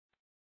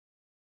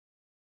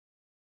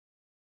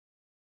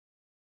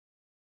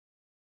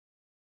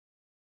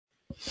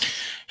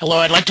Hello,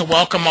 I'd like to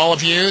welcome all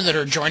of you that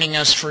are joining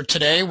us for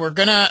today.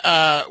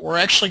 We're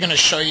actually gonna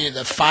show you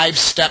the 5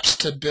 steps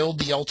to build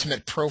the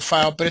ultimate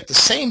profile, but at the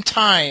same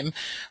time,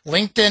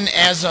 LinkedIn,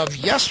 as of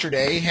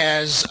yesterday,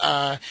 has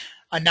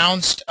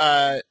announced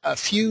a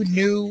few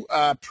new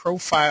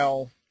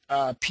profile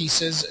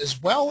pieces,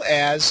 as well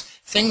as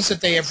things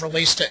that they have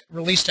released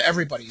to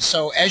everybody.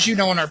 So as you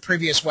know, in our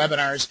previous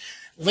webinars,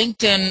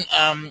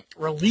 LinkedIn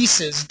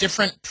releases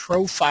different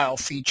profile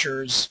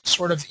features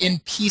sort of in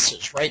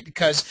pieces, right?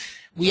 Because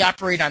we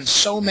operate on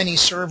so many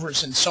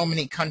servers in so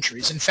many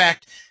countries. In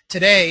fact,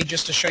 today,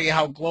 just to show you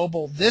how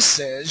global this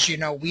is,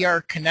 we are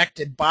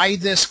connected by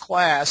this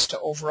class to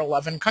over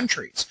 11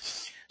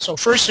 countries. So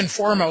first and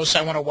foremost,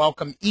 I want to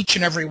welcome each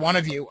and every one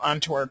of you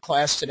onto our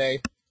class today,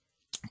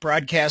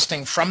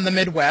 broadcasting from the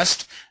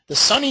Midwest, the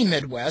sunny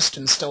Midwest,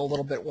 and still a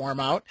little bit warm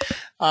out.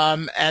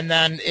 And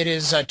then it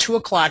is 2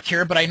 o'clock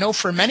here, but I know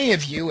for many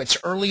of you it's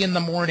early in the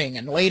morning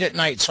and late at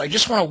night. So I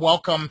just want to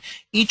welcome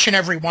each and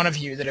every one of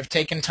you that have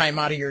taken time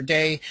out of your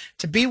day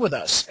to be with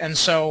us. And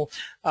so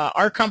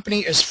our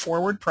company is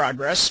Forward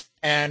Progress,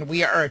 and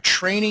we are a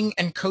training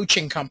and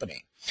coaching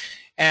company.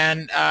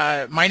 And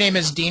my name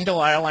is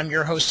DeLisle. I'm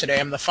your host today.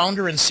 I'm the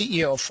founder and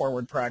CEO of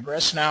Forward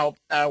Progress. Now,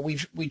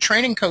 we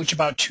train and coach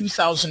about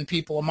 2,000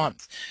 people a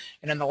month.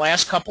 And in the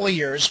last couple of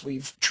years,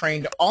 we've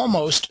trained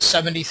almost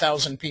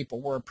 70,000 people.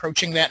 We're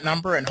approaching that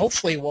number, and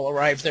hopefully we'll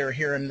arrive there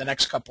here in the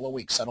next couple of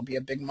weeks. That'll be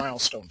a big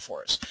milestone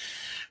for us.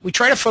 We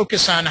try to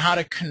focus on how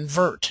to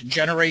convert,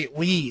 generate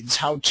leads,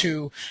 how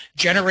to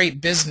generate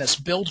business,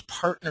 build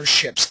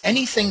partnerships,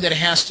 anything that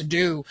has to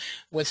do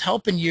with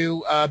helping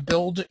you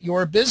build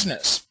your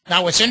business.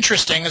 Now, what's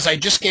interesting is I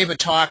just gave a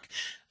talk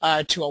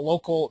to a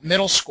local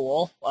middle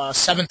school,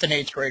 7th and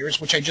 8th graders,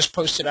 which I just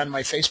posted on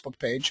my Facebook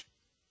page.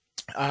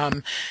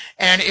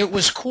 And it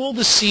was cool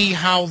to see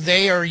how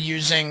they are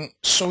using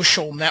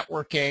social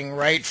networking,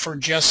 right, for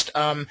just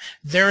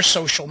their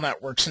social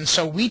networks. And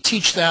so we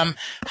teach them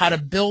how to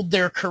build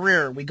their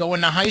career. We go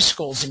into high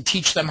schools and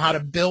teach them how to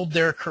build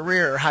their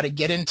career, how to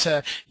get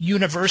into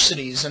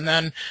universities. And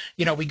then,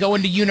 we go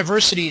into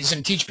universities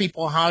and teach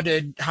people how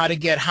to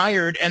get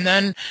hired. And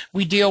then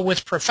we deal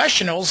with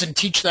professionals and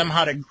teach them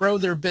how to grow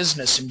their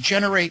business and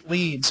generate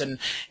leads and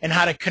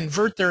how to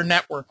convert their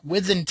network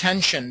with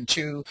intention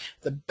to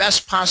the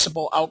best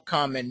possible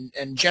outcome and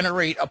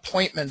generate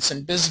appointments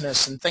in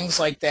business and things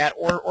like that,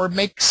 or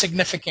make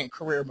significant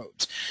career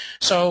moves.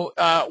 So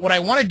what I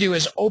want to do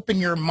is open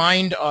your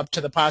mind up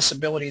to the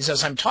possibilities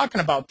as I'm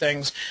talking about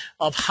things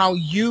of how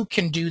you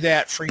can do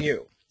that for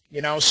you.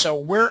 So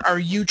where are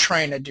you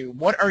trying to do?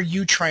 What are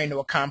you trying to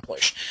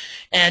accomplish?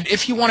 And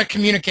if you want to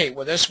communicate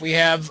with us, we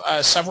have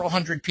several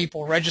hundred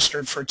people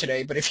registered for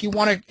today. But if you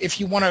want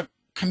to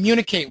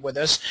communicate with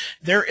us,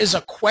 there is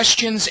a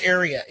questions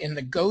area in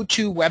the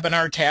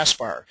GoToWebinar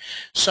taskbar.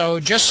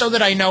 So just so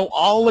that I know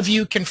all of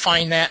you can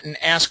find that and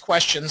ask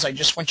questions, I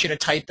just want you to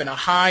type in a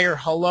hi or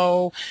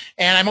hello.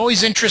 And I'm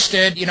always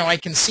interested, I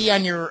can see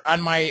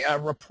on my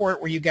report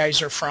where you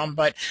guys are from,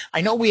 but I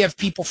know we have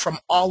people from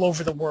all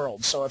over the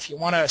world. So if you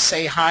want to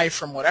say hi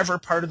from whatever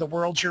part of the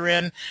world you're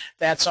in,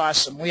 that's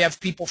awesome. We have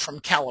people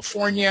from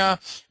California.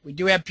 We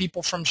do have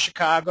people from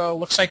Chicago.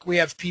 Looks like we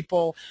have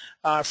people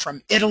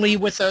from Italy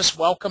with us.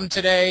 Welcome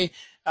today.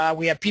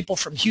 We have people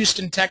from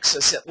Houston,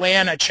 Texas,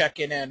 Atlanta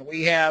checking in.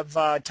 We have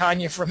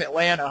Tanya from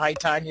Atlanta. Hi,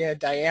 Tanya.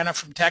 Diana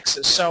from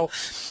Texas. So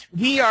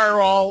we are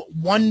all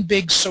one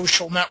big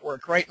social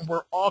network, right? And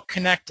we're all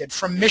connected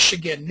from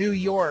Michigan, New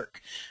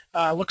York.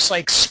 Looks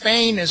like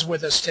Spain is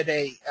with us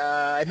today.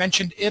 I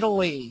mentioned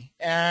Italy,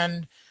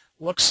 and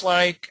looks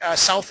like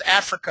South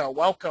Africa.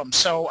 Welcome.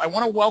 So I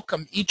want to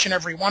welcome each and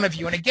every one of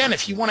you. And again,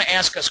 if you want to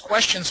ask us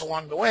questions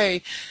along the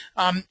way,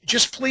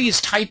 just please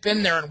type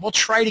in there, and we'll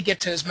try to get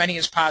to as many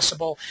as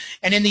possible.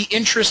 And in the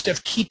interest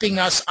of keeping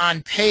us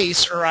on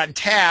pace or on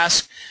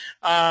task,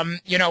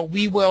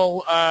 we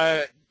will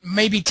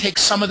maybe take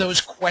some of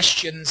those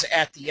questions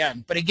at the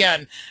end. But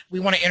again,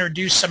 we want to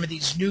introduce some of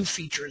these new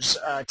features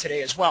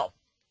today as well.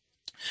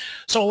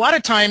 So a lot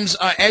of times,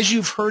 as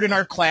you've heard in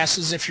our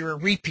classes, if you're a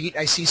repeat,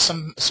 I see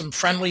some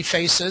friendly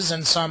faces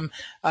and some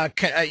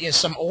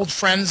old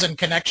friends and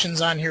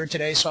connections on here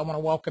today. So I want to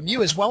welcome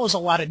you, as well as a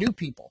lot of new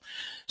people.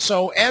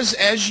 So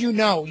as you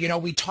know,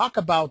 we talk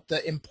about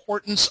the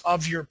importance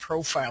of your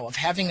profile, of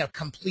having a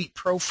complete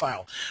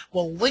profile.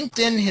 Well,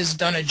 LinkedIn has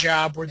done a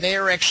job where they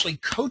are actually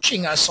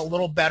coaching us a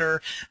little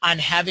better on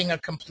having a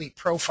complete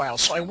profile.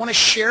 So I want to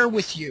share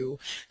with you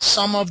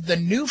some of the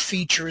new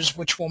features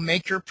which will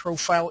make your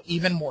profile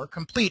even more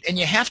complete. And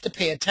you have to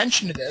pay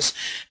attention to this,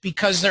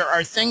 because there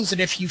are things that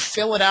if you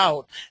fill it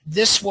out,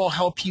 this will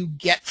help you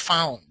get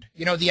found.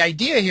 The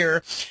idea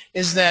here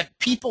is that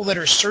people that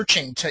are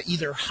searching to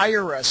either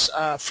hire us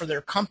for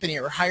their company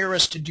or hire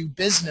us to do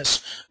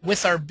business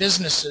with our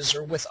businesses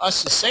or with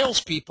us as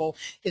salespeople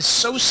is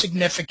so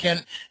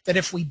significant that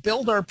if we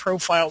build our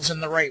profiles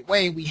in the right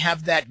way, we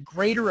have that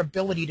greater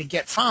ability to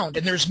get found.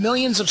 And there's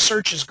millions of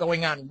searches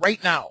going on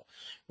right now,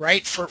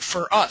 right?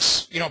 For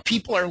us,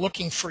 people are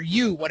looking for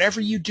you,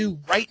 whatever you do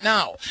right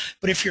now.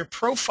 But if your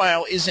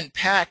profile isn't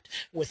packed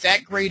with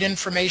that great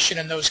information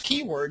and those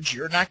keywords,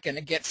 you're not going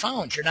to get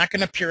found. You're not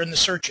going to appear in the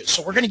searches.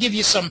 So we're going to give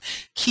you some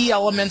key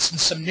elements and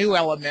some new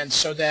elements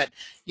so that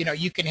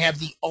you can have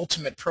the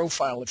ultimate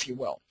profile, if you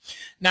will.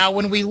 Now,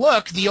 when we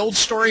look, the old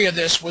story of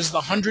this was the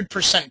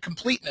 100%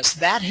 completeness.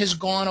 That has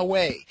gone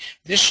away.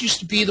 This used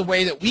to be the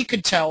way that we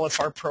could tell if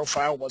our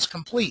profile was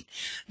complete.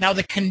 Now,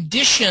 the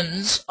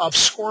conditions of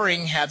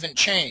scoring haven't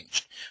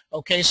changed.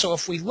 Okay, so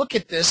if we look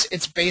at this,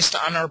 it's based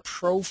on our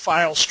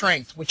profile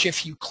strength, which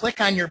if you click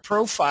on your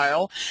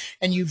profile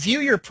and you view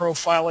your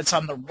profile, it's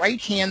on the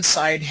right-hand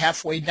side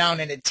halfway down,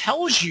 and it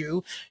tells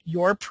you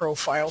your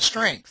profile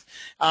strength.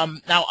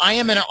 Now, I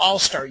am an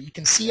all-star. You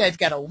can see I've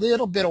got a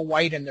little bit of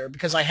white in there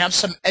because I have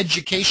some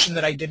education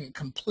that I didn't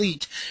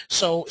complete.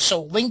 So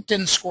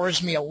LinkedIn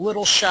scores me a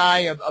little shy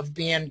of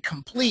being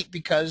complete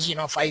because,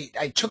 if I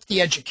took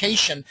the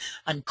education,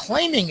 I'm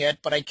claiming it,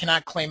 but I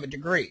cannot claim a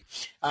degree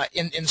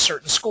in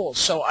certain schools.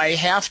 So I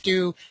have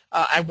to,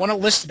 I want to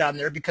list it on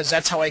there because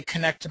that's how I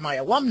connect to my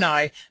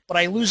alumni, but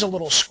I lose a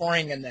little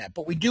scoring in that.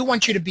 But we do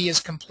want you to be as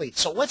complete.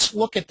 So let's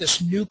look at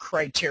this new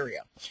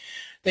criteria.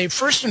 They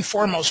first and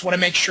foremost want to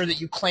make sure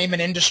that you claim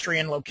an industry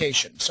and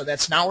location. So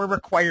that's now a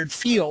required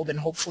field, and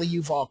hopefully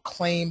you've all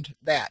claimed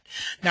that.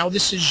 Now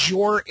this is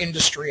your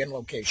industry and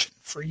location,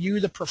 for you,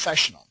 the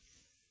professional.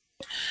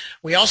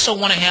 We also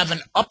want to have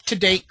an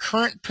up-to-date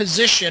current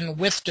position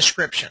with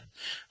description.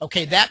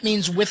 Okay, that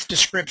means with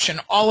description,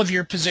 all of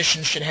your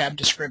positions should have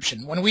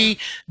description. When we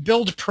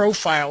build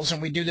profiles,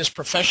 and we do this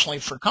professionally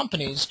for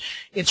companies,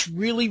 it's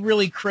really,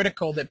 really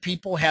critical that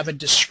people have a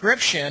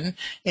description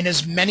in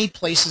as many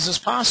places as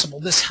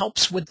possible. This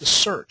helps with the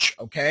search,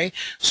 okay?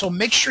 So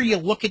make sure you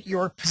look at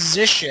your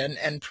position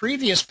and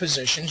previous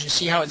positions. You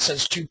see how it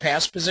says 2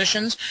 past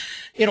positions?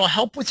 It'll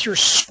help with your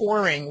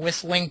scoring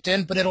with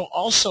LinkedIn, but it'll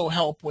also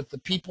help with the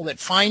people that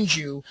find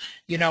you,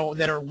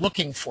 that are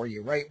looking for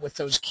you, right, with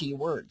those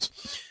keywords.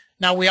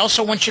 Now, we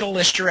also want you to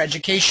list your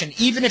education.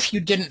 Even if you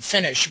didn't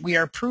finish, we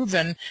are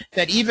proven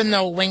that even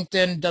though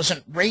LinkedIn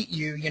doesn't rate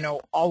you,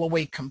 all the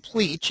way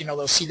complete,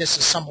 they'll see this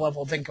as some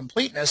level of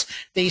incompleteness,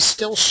 they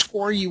still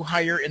score you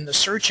higher in the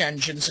search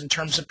engines in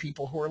terms of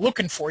people who are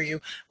looking for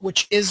you,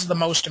 which is the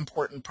most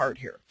important part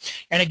here.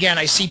 And again,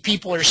 I see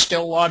people are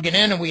still logging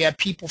in, and we have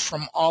people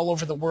from all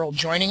over the world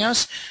joining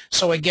us.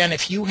 So again,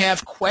 if you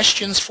have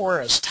questions for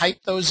us,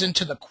 type those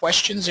into the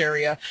questions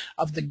area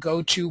of the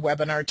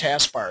GoToWebinar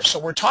taskbar. So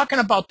we're talking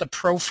about the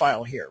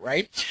profile here,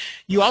 right?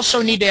 You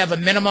also need to have a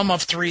minimum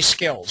of 3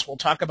 skills. We'll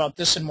talk about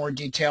this in more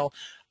detail.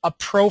 A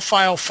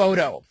profile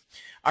photo.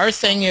 Our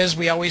thing is,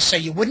 we always say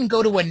you wouldn't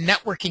go to a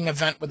networking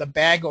event with a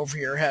bag over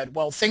your head.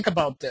 Well, think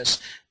about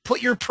this.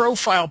 Put your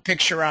profile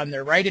picture on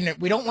there, right?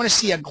 And we don't want to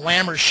see a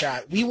glamour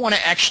shot. We want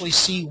to actually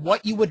see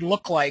what you would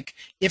look like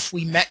if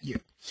we met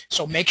you.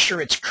 So make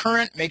sure it's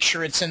current, make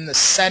sure it's in the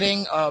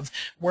setting of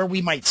where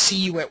we might see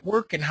you at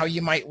work and how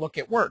you might look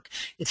at work.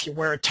 If you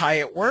wear a tie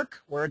at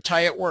work, wear a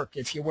tie at work.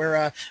 If you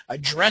wear a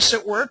dress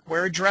at work,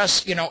 wear a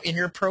dress, in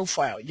your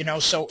profile,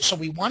 so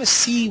we want to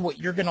see what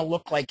you're going to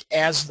look like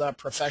as the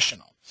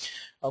professional.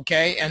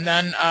 Okay, and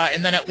then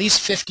at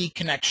least 50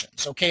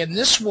 connections. Okay, and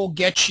this will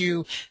get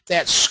you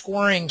that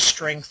scoring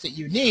strength that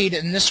you need,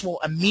 and this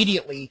will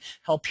immediately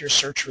help your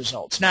search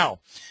results. Now,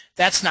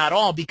 that's not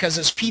all, because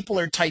as people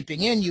are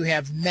typing in, you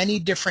have many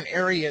different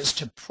areas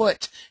to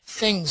put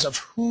things of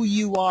who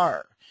you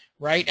are,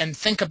 right? And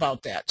think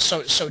about that.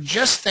 So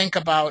just think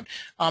about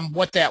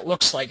what that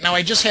looks like. Now,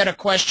 I just had a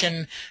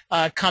question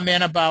come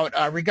in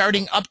about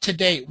regarding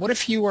up-to-date. What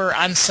if you were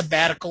on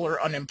sabbatical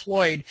or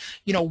unemployed?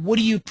 What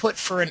do you put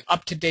for an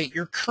up-to-date?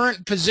 Your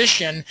current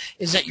position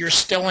is that you're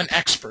still an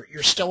expert.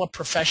 You're still a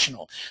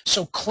professional.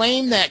 So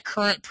claim that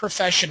current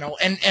professional.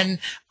 And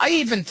I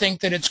even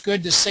think that it's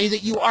good to say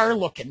that you are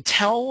looking.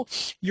 Tell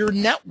your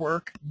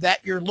network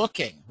that you're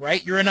looking,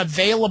 right? You're an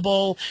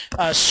available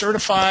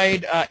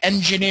certified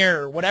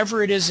engineer, whatever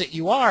it is that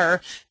you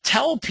are.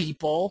 Tell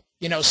people,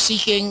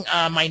 seeking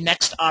my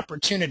next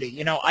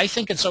opportunity. I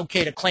think it's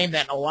okay to claim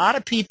that. And a lot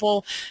of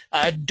people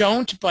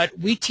don't, but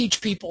we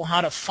teach people how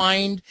to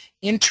find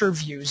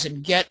interviews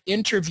and get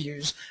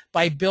interviews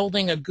by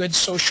building a good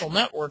social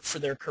network for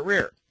their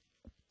career.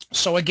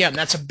 So again,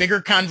 that's a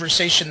bigger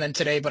conversation than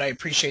today, but I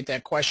appreciate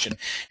that question.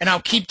 And I'll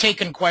keep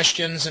taking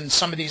questions, and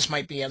some of these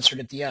might be answered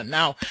at the end.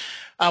 Now,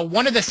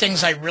 one of the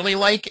things I really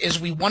like is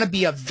we want to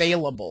be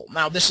available.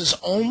 Now, this is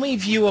only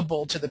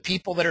viewable to the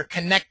people that are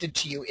connected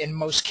to you in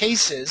most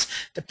cases,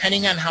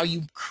 depending on how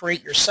you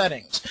create your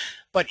settings.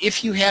 But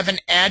if you have an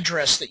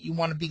address that you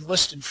want to be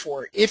listed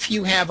for, if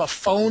you have a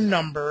phone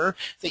number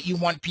that you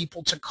want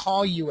people to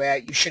call you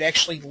at, you should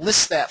actually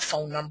list that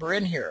phone number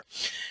in here.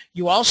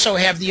 You also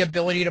have the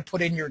ability to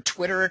put in your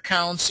Twitter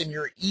accounts and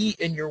your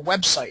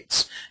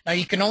websites. Now,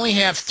 you can only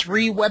have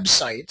 3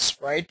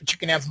 websites, right? But you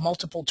can have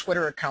multiple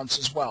Twitter accounts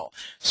as well.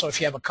 So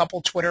if you have a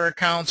couple Twitter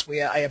accounts,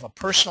 I have a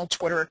personal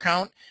Twitter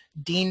account.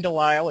 Dean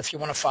DeLisle if you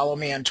want to follow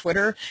me on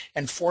Twitter,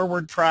 and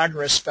Forward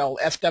Progress, spelled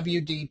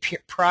FWD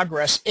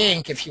Progress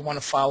Inc. if you want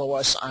to follow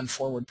us on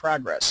Forward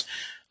Progress.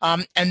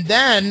 And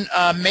then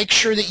make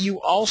sure that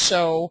you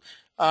also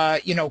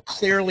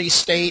clearly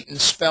state and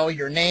spell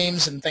your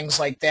names and things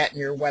like that in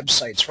your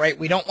websites, right?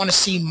 We don't want to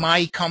see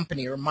my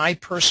company or my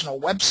personal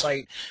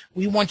website.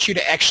 We want you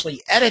to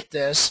actually edit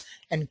this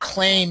and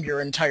claim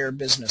your entire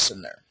business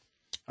in there.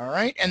 All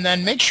right, and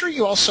then make sure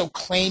you also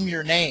claim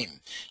your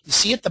name. You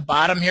see at the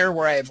bottom here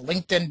where I have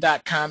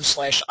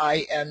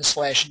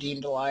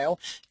linkedin.com/in/Dean DeLisle.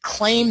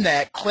 Claim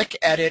that, click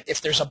edit. If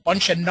there's a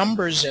bunch of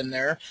numbers in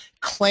there,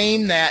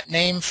 claim that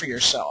name for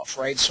yourself,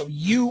 right? So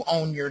you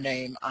own your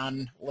name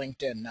on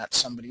LinkedIn, not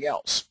somebody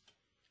else.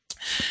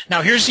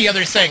 Now here's the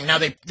other thing. Now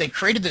they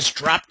created this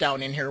drop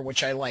down in here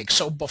which I like.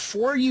 So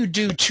before you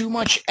do too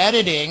much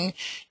editing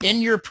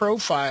in your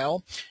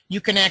profile, you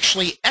can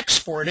actually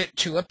export it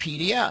to a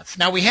PDF.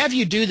 Now we have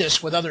you do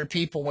this with other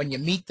people when you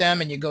meet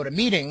them and you go to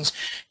meetings.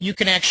 You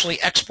can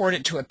actually export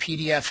it to a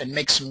PDF and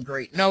make some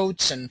great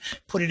notes and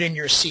put it in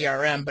your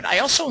CRM. But I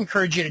also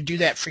encourage you to do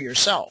that for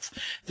yourself.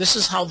 This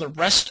is how the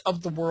rest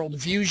of the world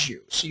views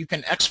you. So you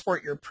can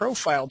export your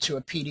profile to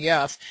a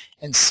PDF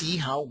and see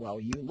how well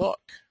you look.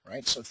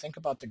 Right? So think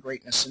about the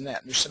greatness in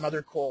that. And there's some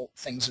other cool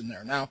things in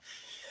there. Now,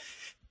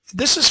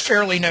 this is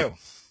fairly new.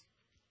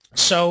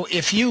 So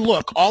if you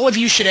look, all of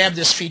you should have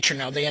this feature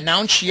now. They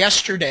announced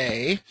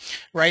yesterday,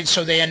 right?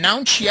 So they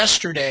announced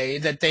yesterday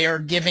that they are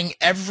giving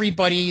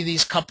everybody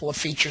these couple of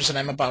features that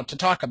I'm about to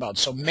talk about.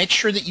 So make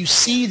sure that you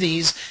see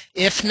these.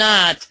 If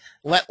not,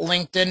 let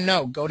LinkedIn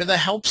know. Go to the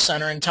Help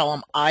Center and tell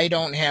them I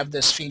don't have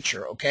this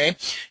feature, okay?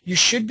 You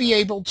should be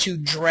able to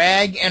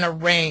drag and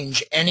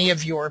arrange any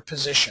of your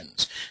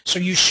positions. So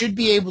you should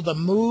be able to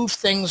move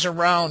things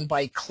around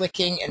by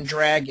clicking and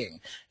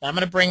dragging. Now I'm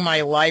going to bring my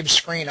live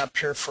screen up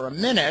here for a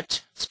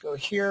minute. Let's go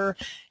here.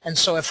 And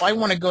so if I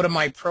want to go to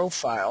my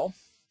profile,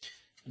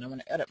 and I'm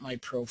going to edit my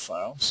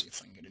profile, see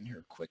if I can get in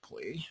here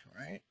quickly,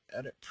 right?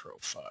 Edit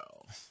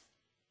profile.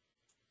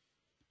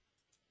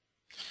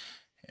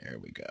 There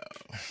we go.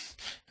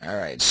 All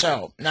right,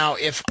 so now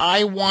if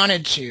I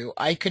wanted to,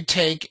 I could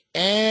take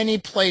any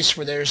place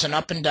where there's an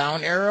up and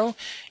down arrow,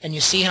 and you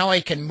see how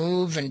I can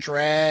move and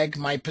drag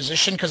my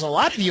position, because a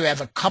lot of you have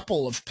a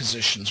couple of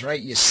positions,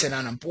 right? You sit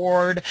on a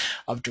board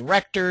of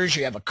directors,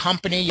 you have a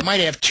company, you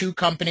might have two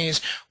companies.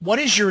 What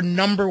is your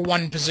number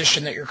one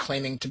position that you're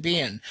claiming to be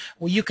in?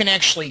 Well, you can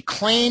actually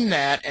claim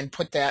that and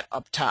put that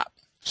up top.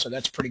 So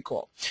that's pretty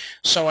cool.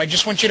 So I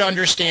just want you to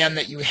understand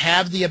that you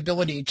have the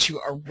ability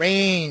to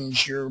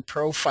arrange your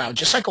profile,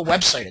 just like a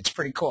website. It's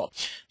pretty cool.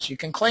 So you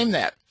can claim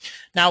that.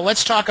 Now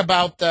let's talk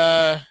about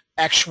the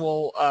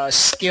actual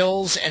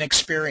skills and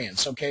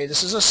experience. Okay,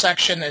 this is a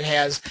section that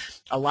has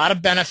a lot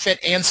of benefit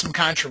and some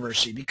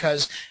controversy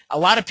because a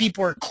lot of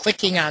people are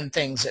clicking on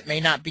things that may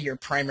not be your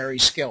primary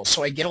skill.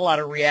 So I get a lot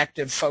of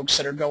reactive folks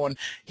that are going,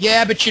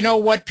 yeah, but you know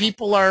what?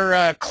 People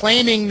are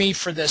claiming me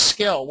for this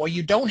skill. Well,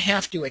 you don't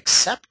have to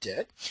accept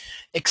it.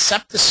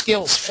 Accept the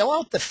skills. Fill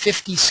out the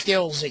 50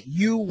 skills that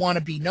you want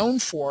to be known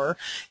for,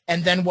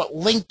 and then what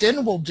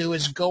LinkedIn will do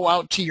is go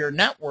out to your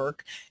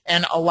network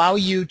and allow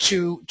you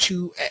to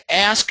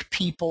ask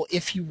people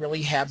if you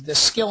really have this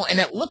skill. And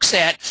it looks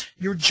at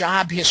your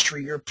job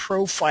history, your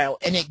profile,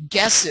 and it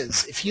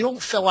guesses. If you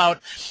don't fill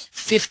out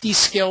 50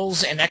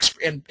 skills and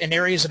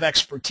areas of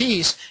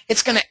expertise,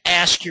 it's going to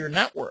ask your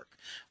network.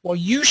 Well,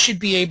 you should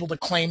be able to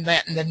claim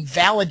that and then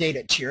validate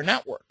it to your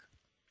network.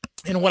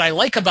 And what I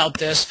like about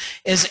this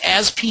is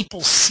as people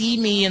see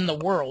me in the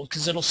world,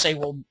 because it'll say,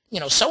 well, you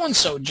know,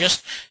 so-and-so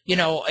just, you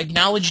know,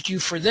 acknowledged you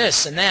for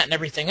this and that and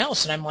everything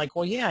else. And I'm like,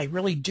 well, yeah, I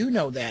really do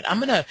know that. I'm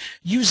going to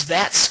use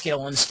that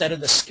skill instead of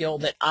the skill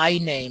that I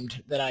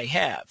named that I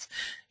have.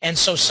 And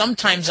so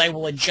sometimes I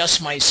will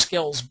adjust my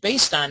skills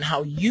based on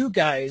how you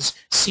guys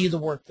see the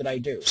work that I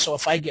do. So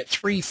if I get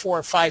 3,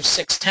 4, 5,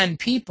 6, 10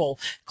 people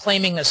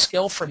claiming a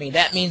skill for me,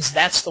 that means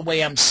that's the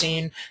way I'm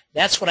seen.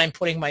 That's what I'm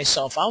putting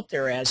myself out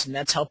there as, and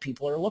that's how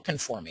people are looking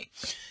for me.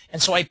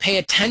 And so I pay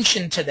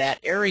attention to that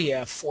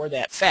area for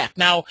that fact.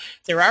 Now,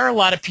 there are a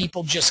lot of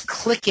people just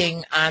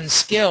clicking on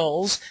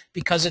skills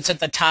because it's at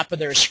the top of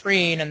their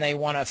screen and they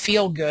want to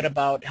feel good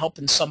about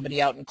helping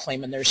somebody out and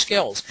claiming their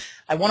skills.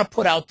 I want to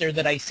put out there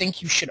that I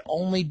think you should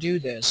only do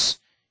this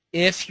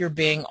if you're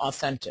being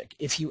authentic.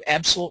 If you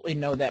absolutely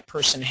know that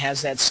person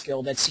has that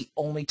skill, that's the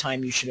only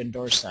time you should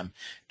endorse them.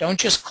 Don't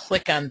just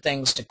click on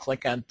things to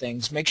click on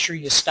things. Make sure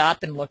you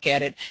stop and look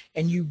at it,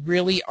 and you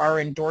really are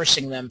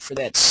endorsing them for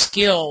that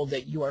skill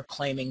that you are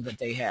claiming that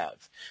they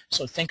have.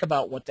 So think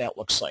about what that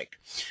looks like.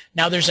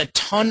 Now there's a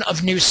ton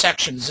of new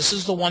sections. This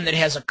is the one that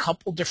has a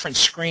couple different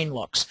screen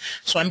looks.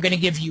 So I'm going to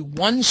give you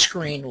one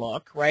screen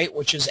look, right,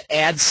 which is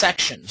add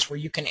sections, where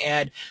you can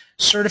add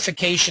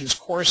certifications,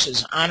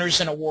 courses,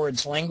 honors and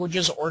awards,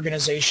 languages,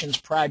 organizations,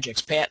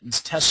 projects, patents,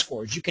 test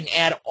scores. You can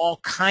add all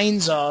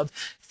kinds of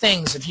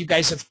things. If you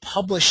guys have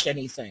published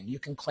anything, you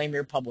can claim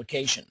your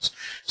publications.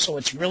 So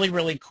it's really,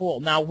 really cool.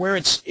 Now where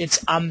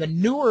it's on the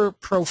newer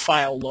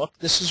profile look,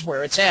 this is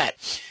where it's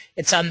at.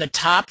 it's on the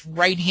top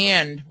right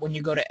hand when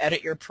you go to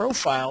edit your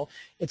profile.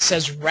 It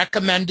says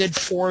recommended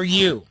for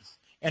you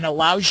and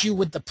allows you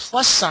with the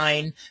plus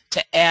sign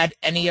to add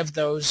any of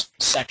those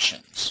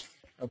sections.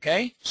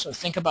 Okay, so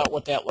think about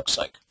what that looks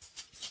like.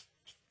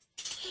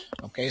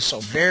 Okay, so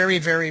very,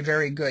 very,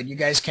 very good. You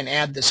guys can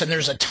add this, and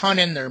there's a ton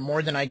in there,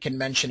 more than I can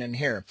mention in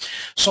here.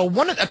 So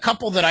a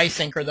couple that I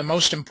think are the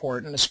most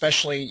important,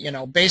 especially, you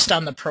know, based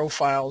on the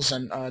profiles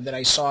and that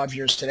I saw of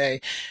yours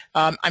today,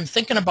 I'm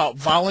thinking about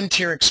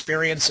volunteer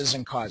experiences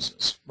and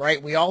causes,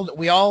 right? We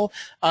all,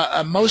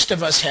 most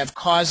of us have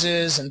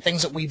causes and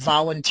things that we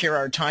volunteer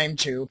our time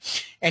to,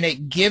 and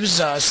it gives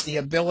us the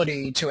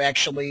ability to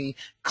actually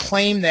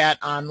claim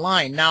that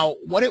online. Now,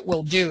 what it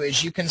will do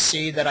is you can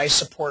see that I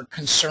support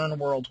Concern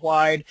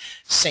Worldwide,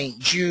 St.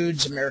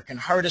 Jude's, American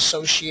Heart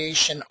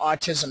Association,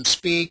 Autism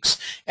Speaks,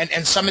 and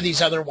some of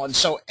these other ones.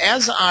 So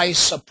as I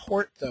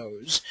support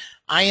those,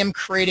 I am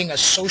creating a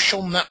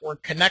social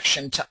network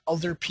connection to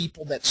other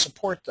people that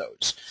support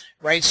those,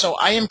 right? So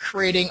I am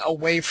creating a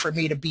way for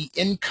me to be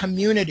in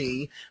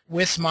community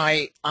with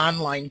my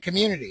online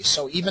community.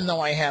 So even though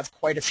I have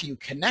quite a few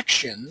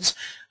connections,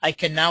 I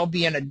can now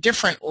be in a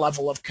different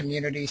level of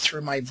community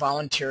through my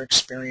volunteer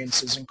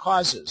experiences and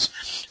causes.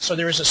 So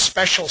there is a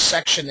special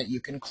section that you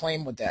can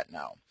claim with that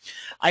now.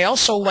 I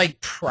also like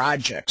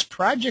projects.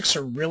 Projects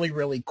are really,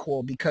 really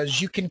cool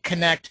because you can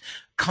connect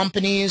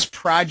companies,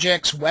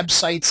 projects,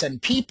 websites,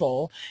 and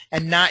people,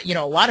 and not, you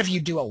know, a lot of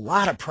you do a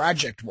lot of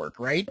project work,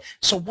 right?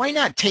 So why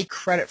not take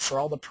credit for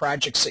all the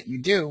projects that you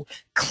do,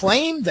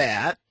 claim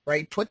that,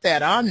 right, put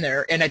that on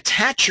there, and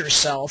attach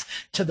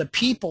yourself to the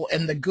people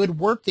and the good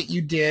work that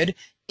you did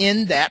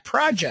in that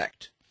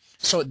project.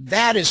 So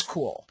that is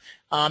cool.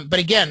 But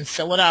again,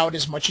 fill it out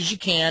as much as you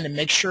can and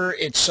make sure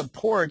it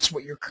supports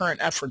what your current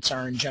efforts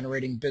are in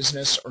generating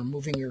business or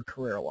moving your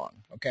career along,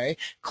 okay?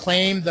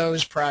 Claim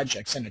those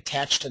projects and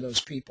attach to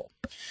those people.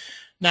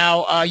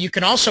 Now, you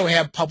can also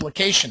have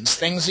publications,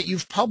 things that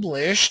you've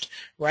published,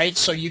 right?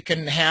 So you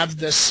can have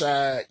this,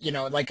 you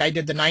know, like I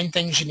did the 9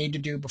 things you need to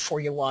do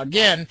before you log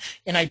in,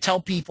 and I tell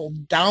people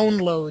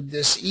download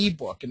this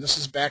ebook, and this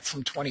is back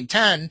from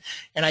 2010,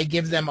 and I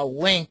give them a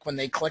link when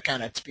they click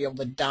on it to be able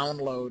to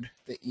download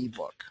the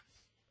ebook.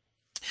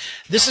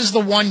 This is the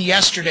one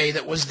yesterday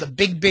that was the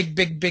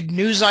big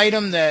news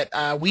item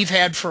that we've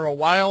had for a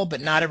while, but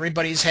not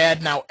everybody's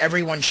had. Now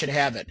everyone should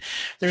have it.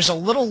 There's a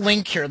little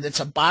link here that's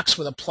a box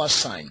with a plus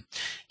sign,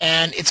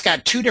 and it's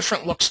got 2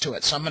 different looks to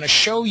it. So I'm going to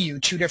show you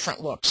 2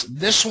 different looks.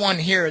 This one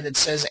here that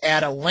says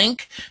add a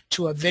link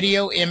to a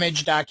video,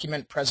 image,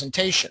 document,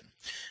 presentation.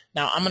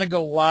 Now I'm going to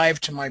go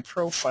live to my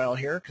profile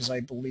here because I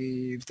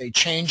believe they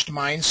changed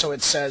mine. So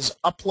it says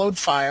upload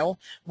file,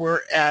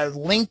 where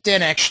LinkedIn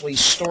actually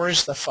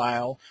stores the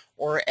file,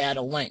 or add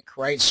a link,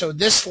 right? So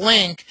this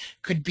link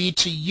could be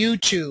to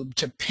YouTube,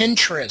 to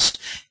Pinterest,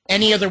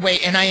 any other way.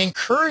 And I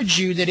encourage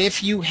you that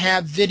if you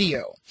have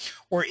video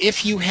or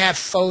if you have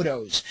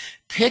photos,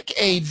 pick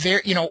a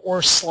or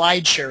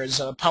SlideShare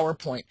as a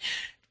PowerPoint.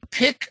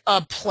 Pick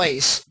a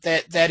place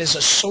that is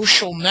a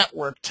social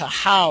network to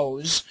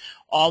house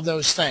all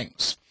those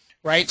things,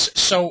 right?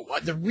 So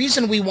the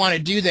reason we want to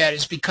do that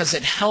is because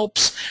it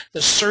helps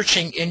the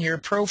searching in your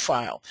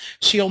profile.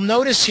 So you'll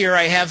notice here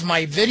I have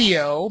my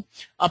video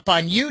up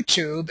on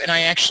YouTube, and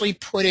I actually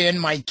put in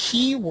my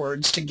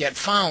keywords to get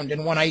found.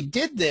 And when I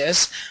did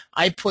this,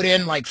 I put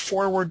in like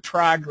forward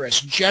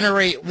progress,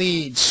 generate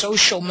leads,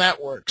 social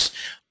networks,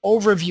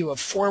 overview of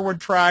forward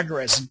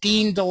progress,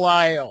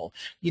 DeLisle,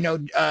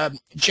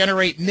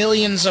 generate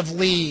millions of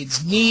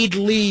leads, need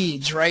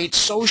leads, right?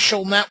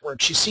 Social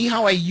networks. You see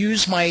how I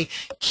use my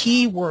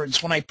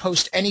keywords when I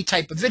post any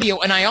type of video.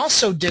 And I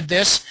also did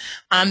this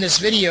on this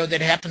video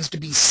that happens to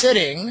be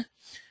sitting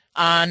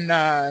on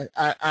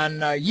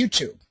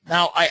YouTube.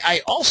 Now,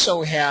 I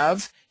also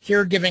have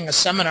here giving a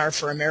seminar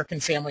for American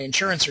Family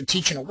Insurance or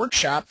teaching a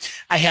workshop.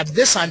 I have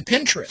this on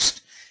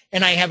Pinterest.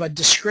 And I have a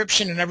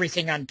description and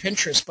everything on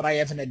Pinterest, but I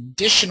have an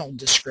additional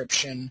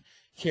description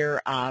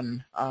here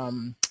on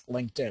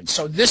LinkedIn.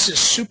 So this is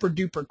super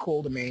duper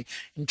cool to me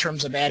in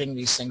terms of adding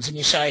these things. And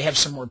you see I have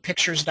some more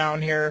pictures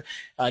down here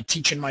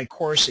teaching my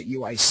course at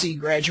UIC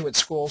Graduate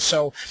School.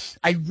 So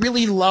I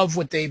really love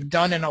what they've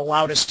done and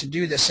allowed us to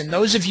do this. And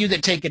those of you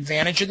that take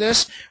advantage of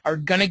this are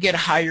going to get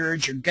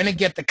hired. You're going to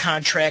get the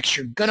contracts.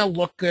 You're going to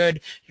look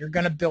good. You're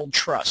going to build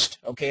trust.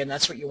 Okay, and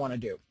that's what you want to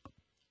do.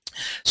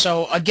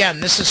 So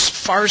again, this is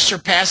far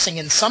surpassing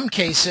in some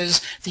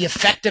cases the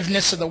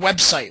effectiveness of the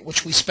website,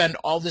 which we spend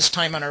all this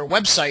time on our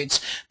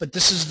websites, but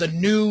this is the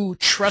new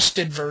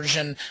trusted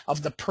version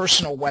of the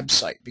personal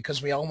website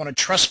because we all want to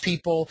trust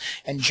people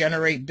and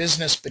generate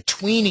business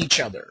between each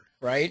other.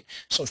 right?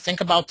 So think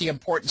about the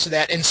importance of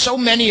that. And so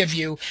many of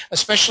you,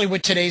 especially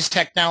with today's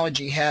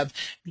technology, have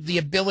the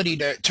ability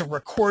to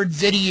record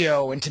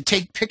video and to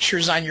take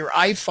pictures on your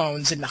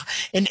iPhones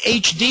in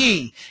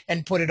HD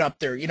and put it up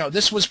there. You know,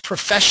 this was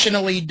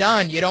professionally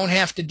done. You don't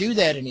have to do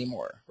that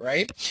anymore,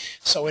 right?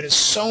 So it is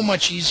so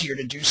much easier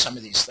to do some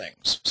of these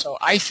things. So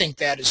I think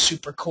that is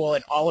super cool,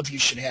 and all of you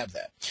should have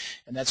that.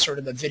 And that's sort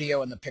of the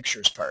video and the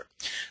pictures part.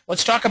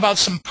 Let's talk about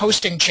some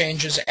posting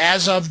changes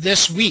as of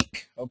this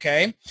week,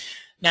 okay?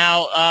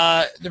 Now,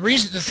 the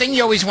thing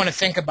you always want to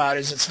think about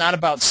is it's not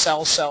about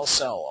sell, sell,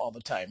 sell all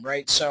the time,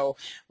 right? So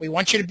we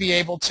want you to be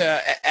able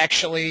to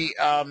actually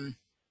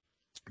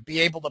be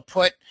able to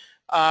put,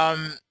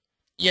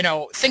 you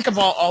know, think of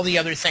all the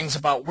other things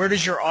about where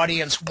does your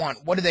audience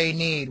want? What do they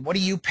need? What are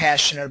you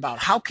passionate about?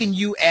 How can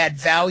you add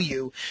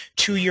value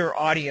to your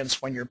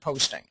audience when you're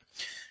posting?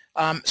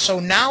 So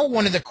now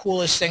one of the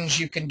coolest things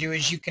you can do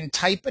is you can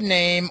type a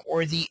name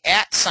or the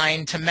 @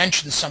 sign to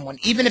mention someone.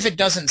 Even if it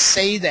doesn't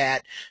say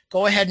that,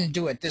 go ahead and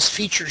do it. This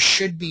feature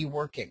should be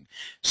working.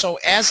 So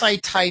as I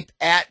type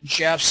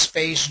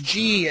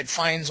 @Jeff_G, it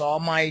finds all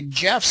my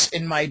Jeffs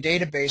in my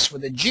database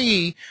with a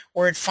G,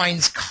 or it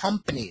finds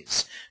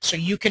companies. So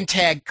you can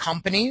tag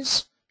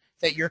companies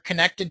that you're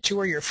connected to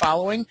or you're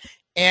following,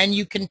 and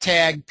you can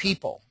tag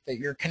people that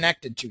you're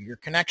connected to, your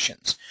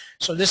connections.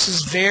 So this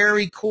is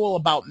very cool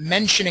about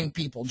mentioning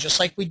people. Just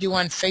like we do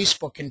on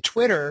Facebook and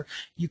Twitter,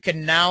 you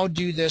can now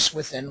do this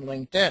within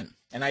LinkedIn.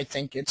 And I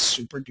think it's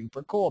super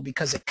duper cool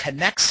because it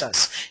connects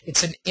us.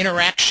 It's an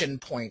interaction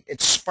point.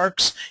 It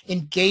sparks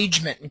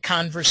engagement and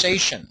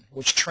conversation,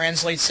 which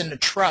translates into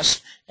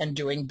trust and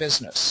doing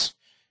business.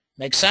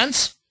 Make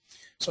sense?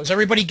 So does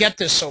everybody get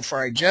this so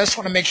far? I just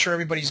want to make sure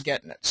everybody's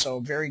getting it. So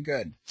very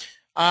good.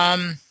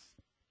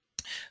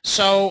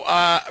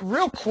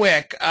 Real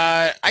quick,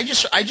 I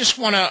just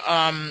want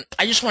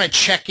to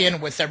check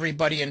in with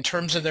everybody in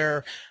terms of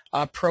their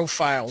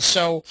profiles.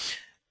 So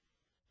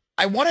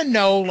I want to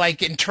know,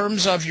 like, in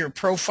terms of your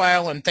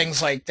profile and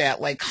things like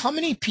that, like how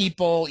many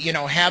people, you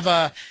know, have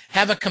a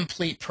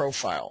complete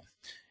profile.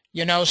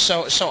 You know,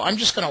 so I'm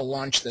just going to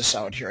launch this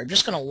out here. I'm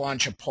just going to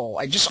launch a poll.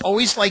 I just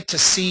always like to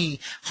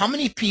see how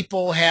many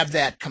people have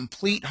that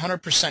complete,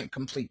 100%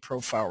 complete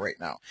profile right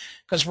now.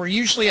 Because we're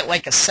usually at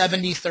like a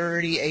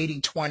 70-30,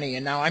 80-20.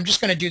 And now I'm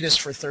just going to do this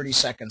for 30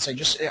 seconds.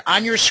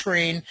 On your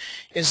screen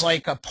is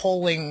like a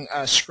polling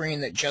screen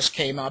that just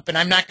came up. And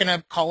I'm not going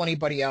to call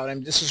anybody out.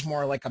 This is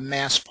more like a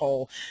mass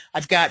poll.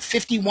 I've got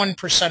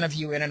 51% of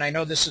you in, and I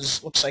know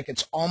this looks like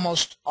it's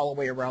almost all the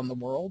way around the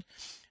world.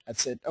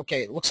 That's it.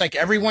 Okay, it looks like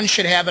everyone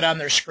should have it on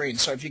their screen.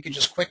 So if you could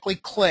just quickly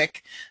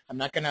click, I'm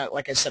not going to,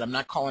 like I said, I'm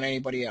not calling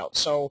anybody out.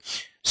 So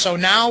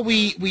now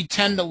we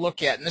tend to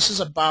look at, and this is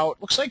about,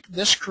 looks like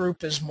this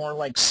group is more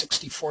like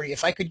 60-40.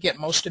 If I could get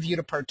most of you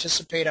to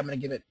participate, I'm going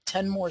to give it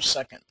 10 more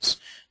seconds.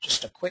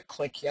 Just a quick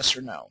click, yes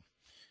or no.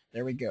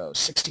 There we go,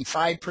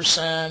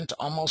 65%,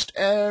 almost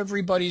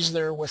everybody's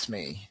there with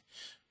me.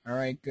 All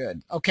right,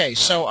 good. Okay,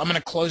 so I'm going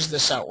to close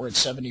this out. We're at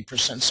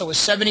 70%. So with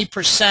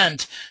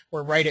 70%,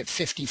 we're right at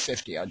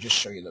 50-50. I'll just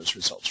show you those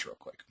results real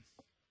quick.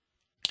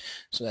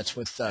 So that's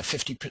with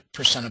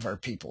 50% of our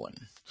people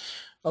in.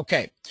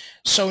 Okay,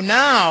 so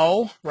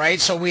now,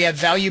 right, so we have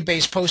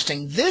value-based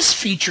posting. This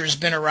feature has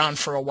been around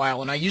for a while,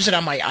 and I use it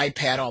on my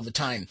iPad all the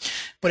time,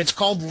 but it's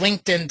called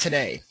LinkedIn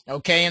Today,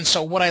 okay? And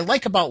so what I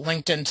like about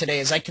LinkedIn Today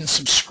is I can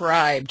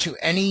subscribe to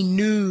any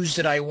news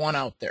that I want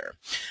out there.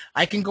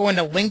 I can go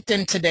into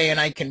LinkedIn Today and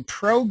I can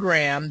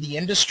program the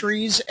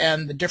industries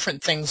and the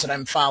different things that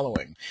I'm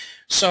following.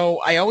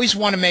 So I always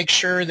want to make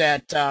sure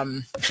that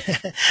that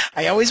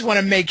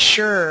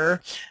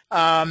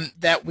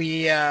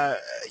we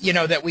you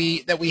know, that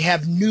we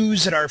have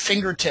news at our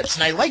fingertips,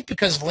 and I like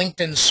because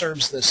LinkedIn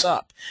serves this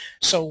up.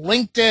 So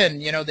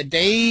LinkedIn, you know, the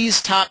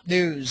day's top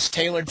news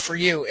tailored for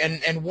you,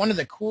 and one of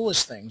the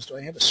coolest things. Do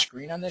I have a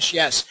screen on this?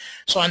 Yes.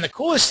 So on the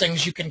coolest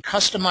things, you can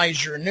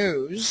customize your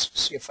news.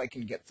 See if I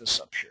can get this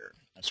up here.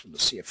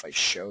 Let's see if I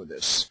show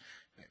this.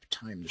 I have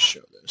time to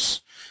show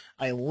this.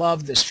 I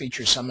love this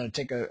feature, so I'm going to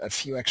take a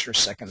few extra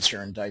seconds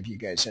here and dive you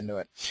guys into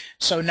it.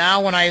 So now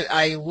when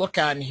I look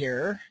on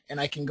here and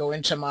I can go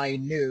into my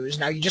news,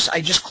 now I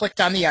just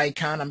clicked on the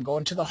icon. I'm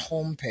going to the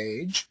home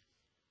page,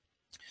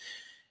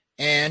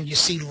 and you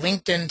see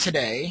LinkedIn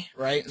Today,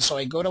 right? And so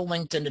I go to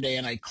LinkedIn Today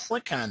and I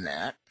click on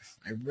that.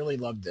 I really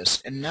love this.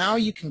 And now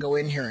you can go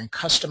in here and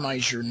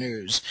customize your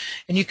news.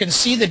 And you can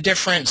see the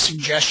different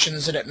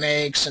suggestions that it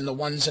makes and the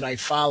ones that I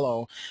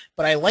follow.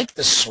 But I like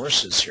the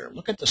sources here.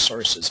 Look at the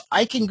sources.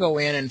 I can go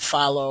in and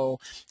follow,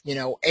 you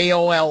know,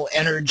 AOL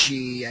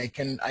Energy. I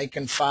can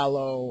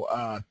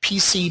follow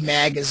PC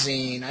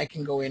Magazine. I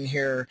can go in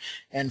here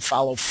and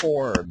follow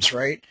Forbes,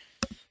 right?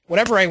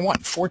 Whatever I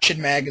want,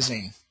 Fortune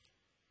Magazine.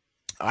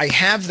 I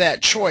have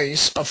that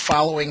choice of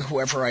following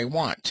whoever I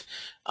want.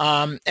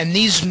 And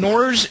these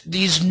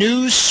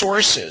news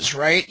sources,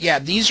 right? Yeah,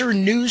 these are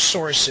news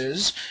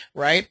sources,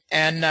 right?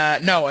 And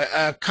no,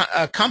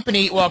 a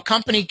company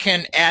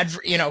can can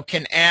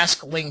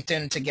ask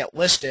LinkedIn to get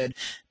listed,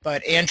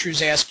 but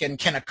Andrew's asking,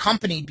 can a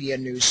company be a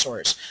news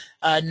source?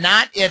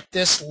 not at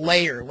this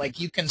layer. Like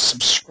you can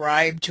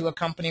subscribe to a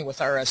company with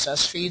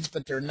RSS feeds,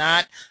 but they're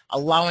not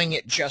allowing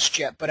it just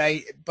yet. But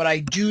I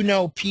do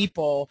know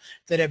people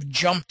that have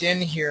jumped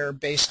in here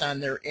based on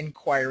their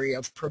inquiry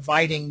of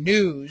providing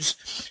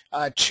news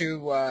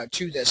to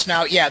this.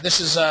 Now, yeah, this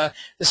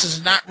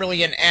is not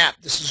really an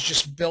app. This is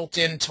just built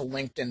into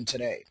LinkedIn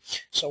today.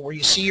 So where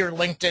you see your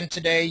LinkedIn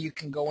today, you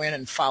can go in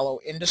and follow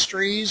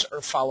industries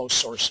or follow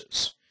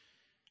sources.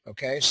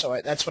 Okay, so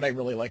that's what I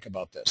really like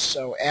about this.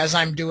 So as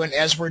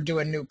we're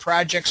doing new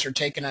projects or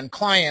taking on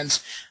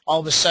clients, all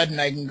of a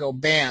sudden I can go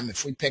bam.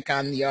 If we pick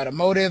on the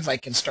automotive, I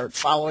can start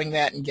following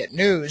that and get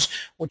news,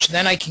 which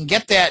then I can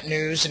get that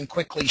news and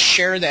quickly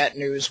share that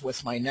news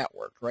with my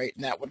network, right?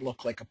 And that would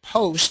look like a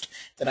post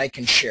that I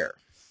can share.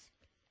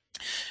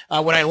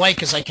 What I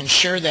like is I can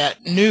share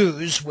that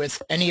news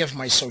with any of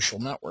my social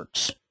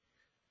networks.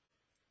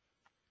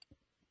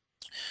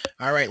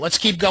 All right, let's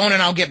keep going,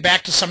 and I'll get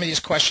back to some of these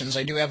questions.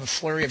 I do have a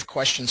flurry of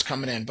questions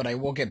coming in, but I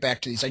will get back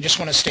to these. I just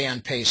want to stay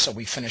on pace so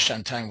we finish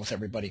on time with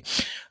everybody.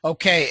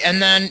 Okay, and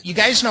then you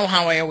guys know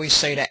how I always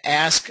say to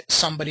ask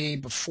somebody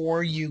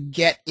before you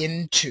get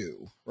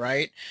into,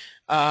 right?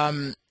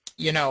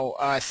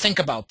 Think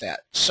about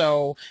that.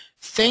 So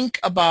think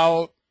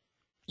about,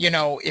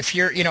 if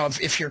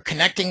you're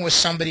connecting with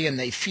somebody and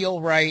they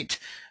feel right,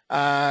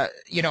 about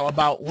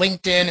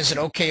LinkedIn, is it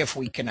okay if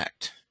we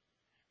connect?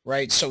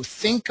 Right? So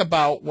think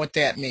about what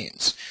that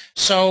means.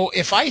 So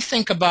if I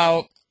think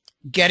about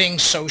getting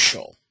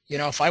social,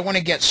 if I want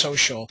to get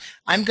social,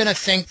 I'm going to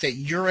think that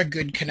you're a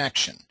good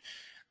connection,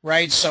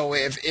 right? So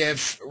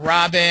if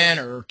Robin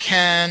or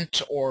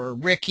Kent or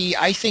Ricky,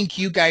 I think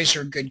you guys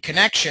are good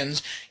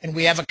connections and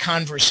we have a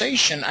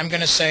conversation, I'm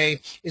going to say,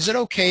 is it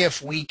okay if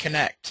we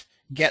connect,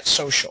 get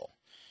social?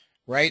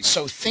 Right?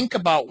 So think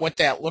about what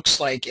that looks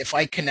like if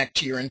I connect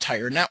to your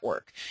entire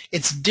network.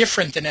 It's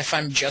different than if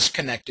I'm just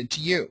connected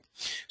to you.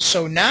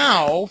 So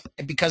now,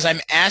 because I'm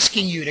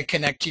asking you to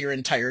connect to your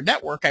entire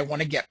network, I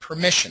want to get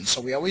permission.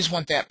 So we always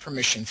want that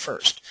permission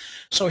first.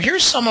 So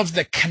here's some of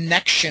the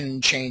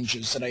connection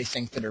changes that I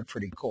think that are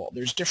pretty cool.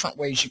 There's different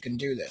ways you can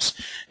do this.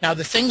 Now,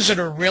 the things that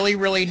are really,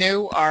 really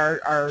new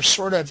are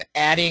sort of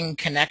adding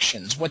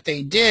connections. What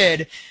they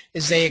did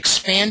is they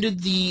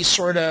expanded the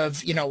sort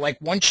of,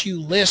 like once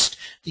you list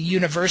the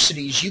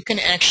universities, you can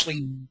actually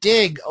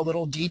dig a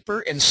little deeper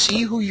and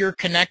see who you're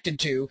connected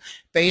to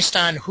based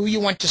on who you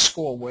went to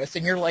school with,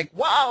 and you're like,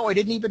 wow, I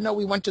didn't even know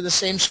we went to the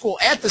same school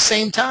at the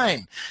same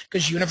time,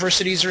 because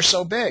universities are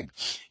so big.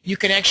 You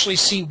can actually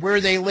see where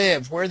they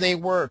live, where they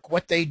work,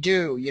 what they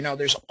do.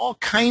 There's all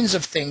kinds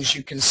of things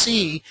you can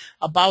see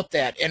about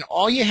that, and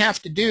all you have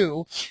to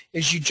do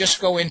is you just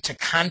go into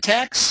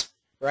contacts,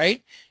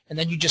 right? And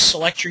then you just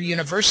select your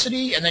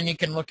university, and then you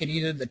can look at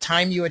either the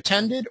time you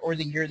attended or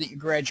the year that you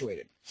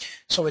graduated.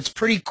 So it's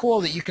pretty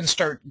cool that you can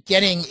start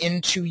getting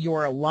into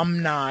your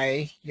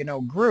alumni,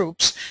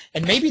 groups,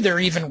 and maybe they're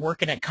even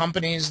working at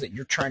companies that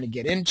you're trying to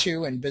get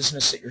into and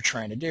business that you're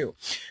trying to do.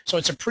 So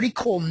it's a pretty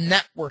cool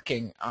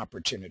networking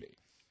opportunity.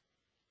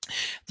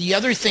 The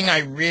other thing I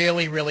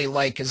really, really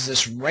like is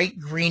this right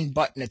green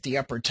button at the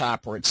upper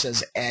top where it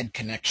says Add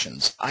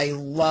Connections. I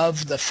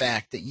love the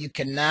fact that you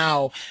can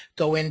now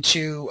go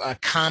into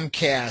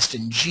Comcast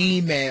and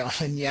Gmail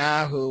and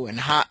Yahoo and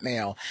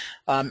Hotmail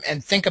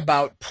and think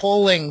about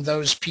pulling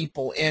those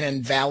people in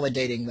and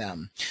validating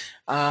them.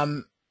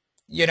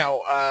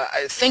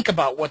 Think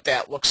about what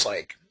that looks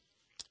like.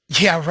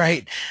 Yeah,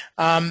 right.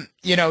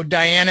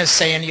 Diana's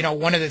saying,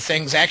 one of the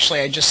things, actually,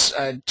 I just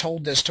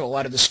told this to a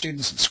lot of the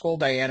students at school,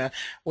 Diana,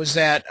 was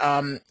that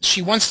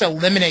she wants to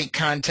eliminate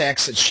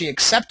contacts that she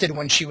accepted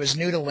when she was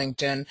new to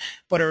LinkedIn,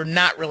 but are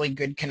not really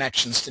good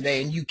connections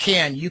today. And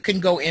you can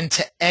go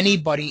into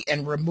anybody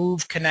and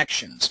remove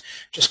connections.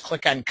 Just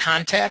click on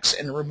contacts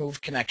and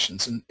remove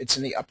connections, and it's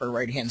in the upper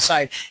right-hand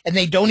side. And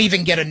they don't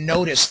even get a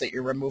notice that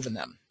you're removing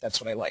them.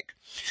 That's what I like.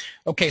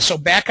 Okay, so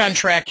back on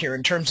track here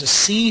in terms of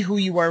see who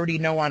you already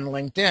know on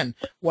LinkedIn.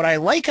 What I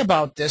like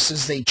about this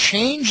is they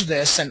changed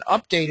this and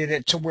updated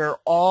it to where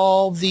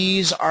all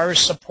these are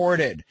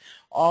supported.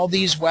 All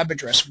these web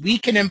addresses. We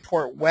can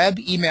import web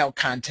email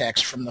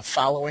contacts from the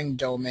following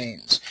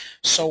domains.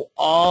 So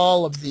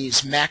all of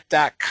these,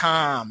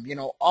 mac.com,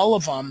 all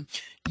of them,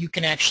 you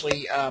can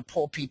actually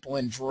pull people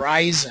in.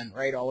 Verizon,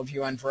 right? All of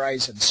you on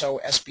Verizon.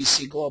 So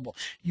SBC Global.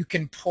 You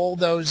can pull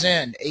those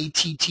in,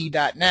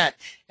 att.net,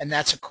 and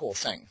that's a cool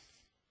thing.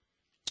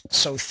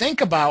 So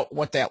think about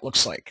what that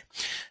looks like.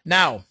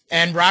 Now,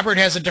 and Robert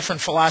has a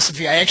different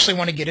philosophy. I actually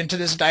want to get into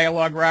this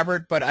dialogue,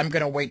 Robert, but I'm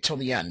going to wait till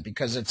the end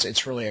because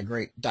it's really a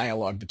great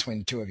dialogue between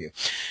the two of you.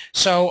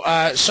 So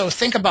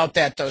think about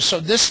that, though. So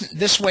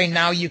this way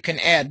now you can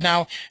add.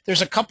 Now,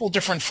 there's a couple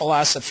different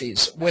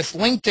philosophies. With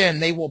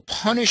LinkedIn, they will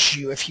punish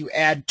you if you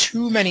add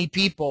too many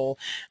people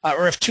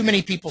or if too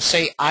many people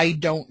say, I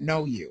don't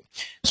know you.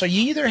 So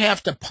you either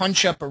have to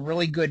punch up a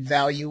really good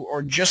value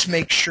or just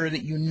make sure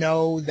that you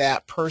know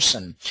that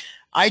person.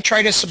 I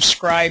try to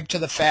subscribe to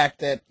the fact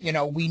that,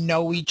 we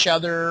know each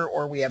other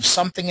or we have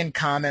something in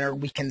common or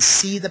we can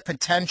see the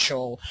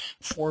potential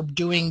for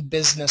doing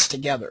business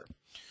together.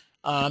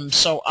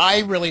 So I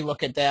really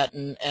look at that,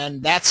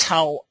 and that's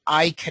how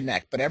I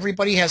connect. But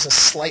everybody has a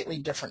slightly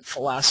different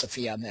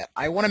philosophy on that.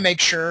 I want to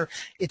make sure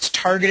it's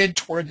targeted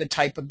toward the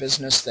type of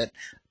business that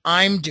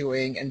I'm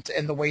doing and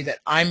the way that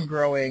I'm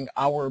growing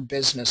our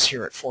business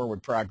here at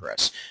Forward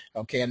Progress.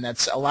 Okay, and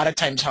that's a lot of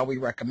times how we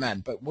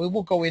recommend. But we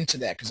will go into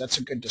that because that's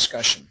a good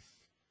discussion.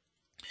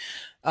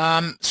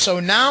 So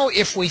now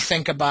if we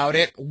think about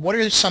it, what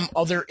are some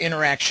other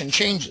interaction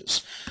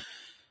changes?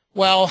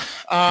 Well,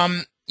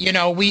 you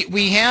know,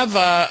 we have,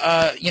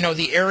 you know,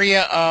 the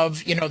area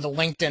of, you know, the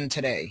LinkedIn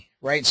today,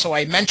 right? So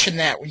I mentioned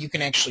that where you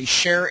can actually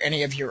share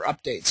any of your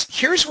updates.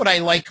 Here's what I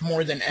like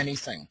more than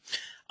anything.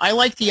 I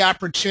like the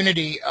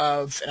opportunity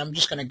of, and I'm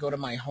just going to go to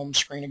my home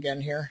screen again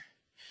here.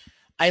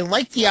 I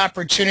like the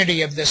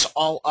opportunity of this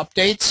all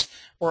updates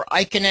where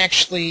I can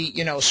actually,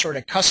 you know, sort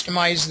of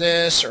customize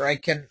this, or I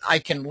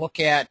can look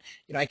at,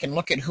 you know, I can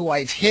look at who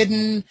I've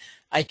hidden.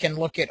 I can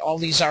look at all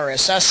these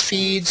RSS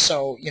feeds.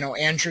 So, you know,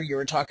 Andrew, you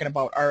were talking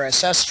about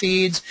RSS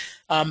feeds.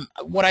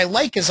 What I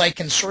like is I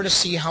can sort of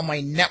see how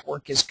my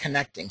network is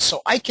connecting.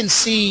 So I can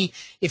see,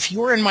 if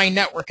you're in my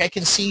network, I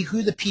can see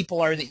who the people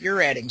are that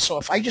you're adding. So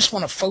if I just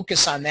want to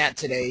focus on that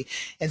today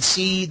and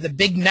see the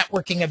big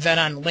networking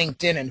event on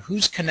LinkedIn and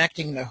who's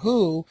connecting to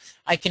who,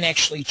 I can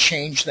actually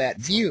change that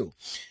view.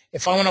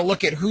 If I want to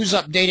look at who's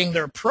updating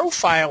their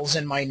profiles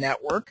in my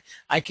network,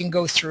 I can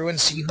go through and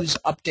see who's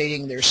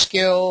updating their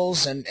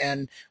skills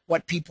and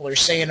what people are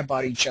saying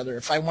about each other.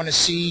 If I want to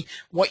see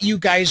what you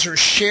guys are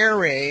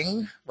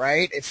sharing,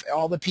 right, if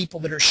all the people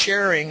that are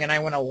sharing and I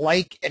want to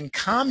like and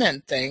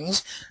comment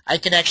things, I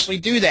can actually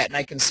do that. And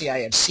I can see I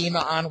have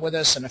Seema on with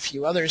us and a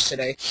few others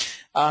today.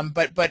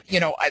 But you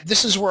know,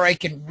 this is where I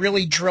can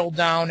really drill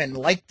down and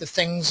like the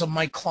things of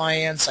my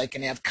clients. I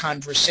can have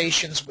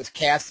conversations with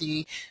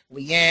Kathy,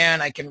 Leanne.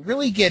 I can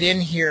really get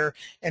in here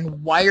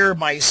and wire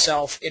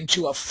myself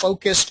into a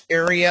focused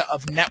area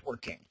of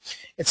networking.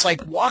 It's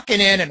like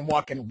walking in and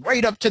walking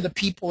right up to the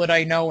people that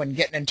I know and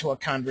getting into a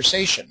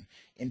conversation,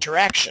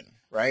 interaction,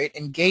 right?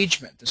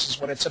 Engagement. This is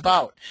what it's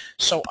about.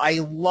 So I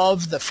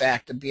love the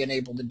fact of being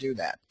able to do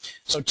that.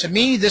 So to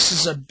me, this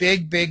is a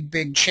big, big,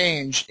 big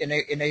change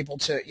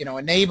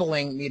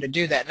enabling me to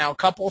do that. Now, a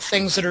couple of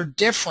things that are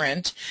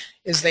different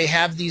is they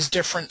have these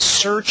different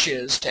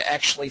searches to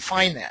actually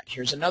find that.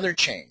 Here's another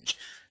change.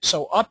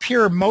 So up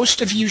here,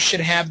 most of you should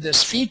have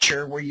this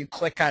feature where you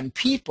click on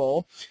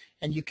people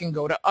and you can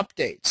go to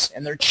updates.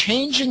 And they're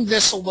changing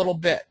this a little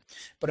bit.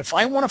 But if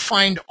I want to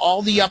find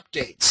all the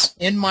updates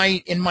in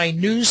my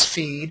news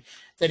feed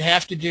that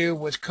have to do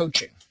with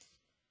coaching,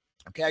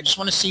 okay, I just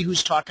want to see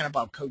who's talking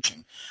about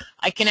coaching.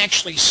 I can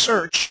actually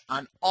search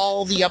on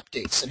all the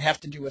updates that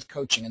have to do with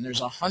coaching, and there's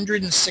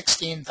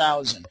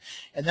 116,000.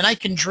 And then I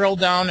can drill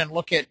down and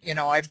look at, you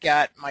know, I've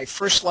got my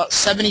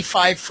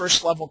 75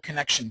 first level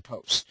connection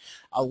posts,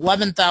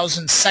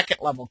 11,000 second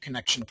level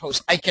connection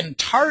posts. I can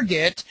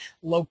target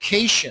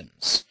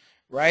locations,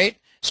 right?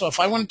 So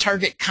if I want to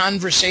target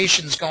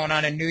conversations going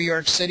on in New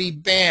York City,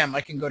 bam,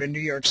 I can go to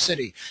New York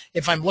City.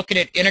 If I'm looking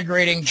at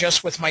integrating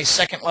just with my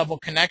second level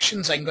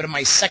connections, I can go to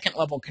my second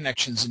level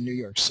connections in New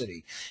York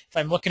City. If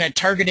I'm looking at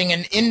targeting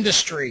an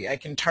industry, I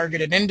can target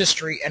an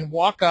industry and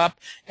walk up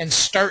and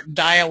start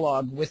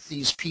dialogue with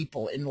these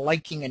people in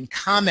liking and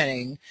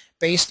commenting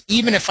based,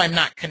 even if I'm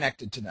not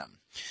connected to them.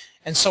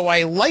 And so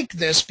I like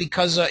this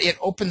because it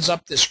opens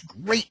up this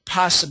great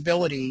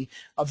possibility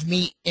of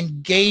me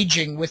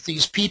engaging with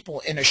these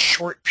people in a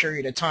short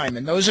period of time.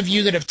 And those of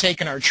you that have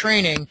taken our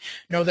training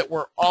know that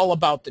we're all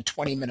about the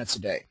 20 minutes a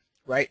day,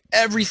 right?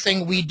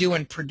 Everything we do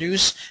and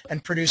produce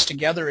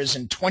together is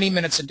in 20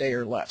 minutes a day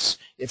or less.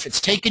 If it's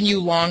taken you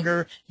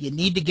longer, you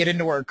need to get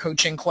into our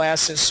coaching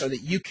classes so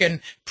that you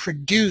can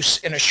produce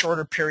in a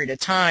shorter period of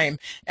time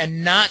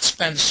and not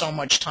spend so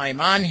much time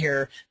on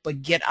here,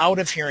 but get out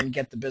of here and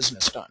get the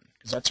business done.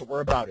 Because that's what we're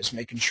about, is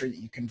making sure that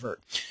you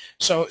convert.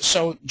 So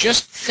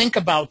just think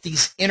about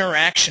these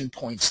interaction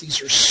points.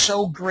 These are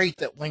so great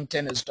that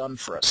LinkedIn has done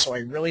for us. So I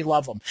really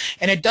love them.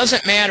 And it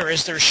doesn't matter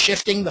as they're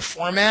shifting the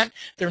format.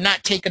 They're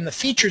not taking the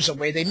features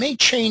away. They may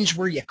change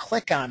where you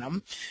click on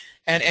them.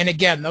 And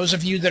again, those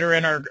of you that are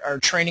in our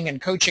training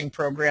and coaching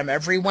program,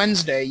 every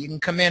Wednesday you can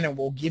come in and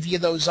we'll give you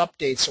those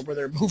updates of where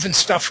they're moving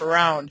stuff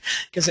around,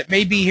 because it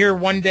may be here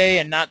one day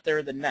and not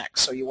there the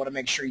next. So you want to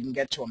make sure you can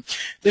get to them.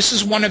 This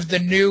is one of the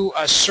new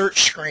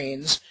search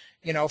screens,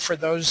 you know, for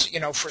those, you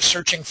know, for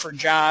searching for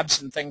jobs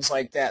and things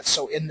like that.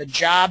 So in the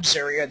jobs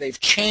area, they've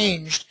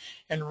changed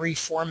and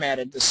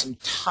reformatted this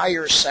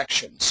entire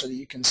section so that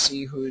you can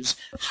see who's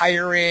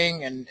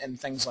hiring and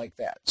things like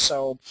that.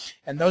 So,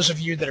 and those of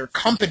you that are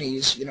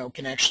companies, you know,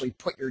 can actually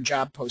put your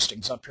job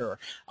postings up here.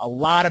 A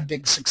lot of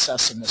big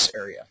success in this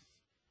area.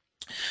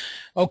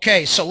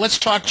 Okay, so let's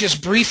talk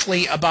just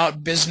briefly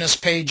about business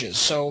pages.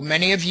 So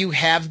many of you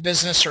have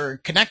business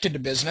or connected to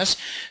business.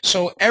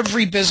 So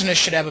every business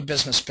should have a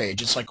business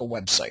page. It's like a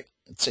website.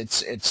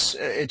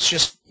 It's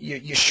just,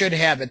 you should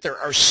have it. There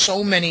are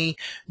so many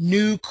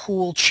new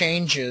cool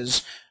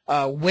changes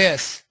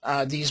with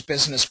these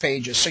business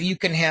pages. So you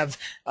can have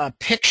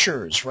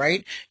pictures,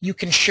 right? You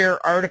can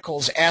share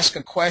articles, ask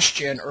a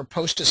question, or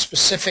post a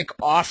specific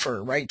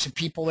offer, right, to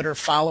people that are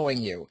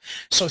following you.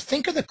 So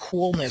think of the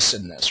coolness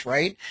in this,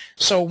 right?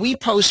 So we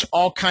post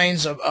all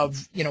kinds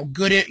of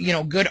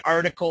good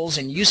articles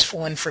and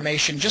useful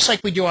information, just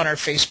like we do on our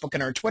Facebook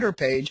and our Twitter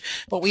page,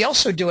 but we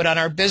also do it on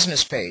our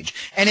business page.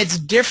 And it's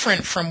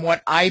different from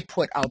what I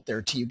put out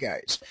there to you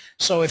guys.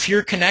 So if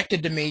you're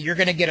connected to me, you're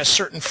going to get a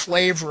certain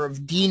flavor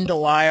of Dean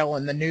DeLisle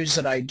and the news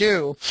that I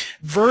do,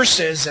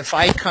 versus if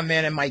I come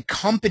in and my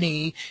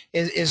company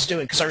is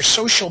doing, because our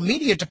social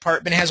media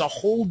department has a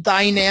whole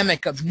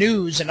dynamic of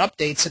news and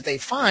updates that they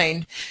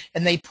find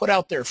and they put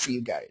out there for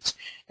you guys.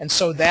 And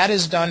so that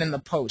is done in the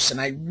posts, and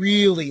I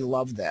really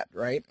love that,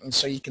 right? And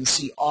so you can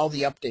see all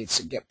the updates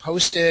that get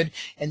posted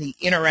and the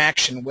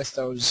interaction with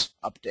those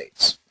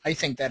updates. I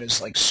think that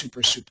is like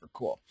super, super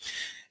cool.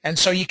 And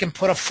so you can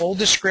put a full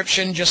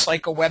description just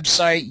like a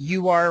website,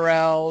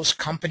 URLs,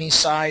 company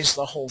size,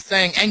 the whole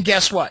thing. And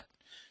guess what?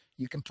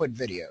 You can put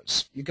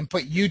videos. You can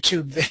put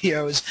YouTube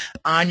videos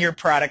on your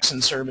products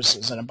and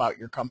services and about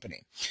your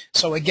company.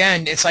 So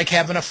again, it's like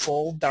having a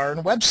full darn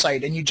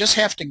website, and you just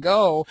have to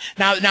go.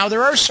 Now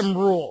there are some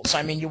rules.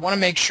 I mean, you want to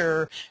make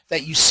sure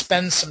that you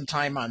spend some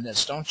time on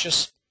this. Don't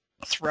just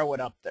throw it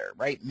up there,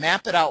 right?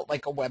 Map it out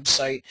like a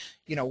website.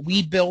 You know,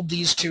 we build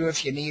these too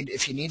if you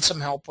need some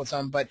help with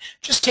them, but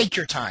just take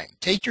your time.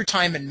 Take your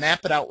time and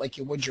map it out like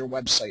you would your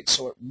website,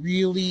 so it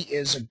really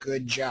is a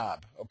good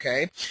job,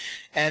 okay?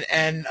 And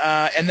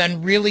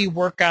then really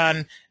work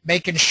on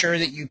making sure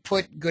that you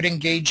put good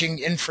engaging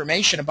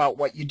information about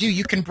what you do.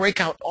 You can break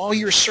out all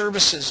your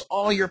services,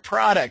 all your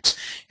products,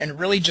 and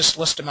really just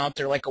list them out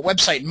there like a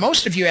website.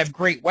 Most of you have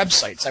great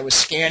websites. I was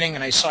scanning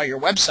and I saw your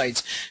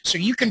websites, so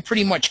you can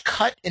pretty much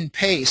cut and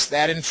paste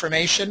that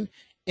information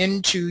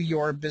into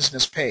your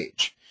business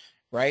page,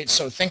 right?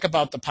 So think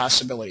about the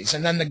possibilities.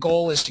 And then the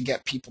goal is to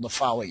get people to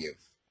follow you.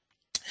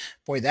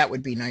 Boy, that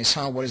would be nice,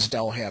 huh? What does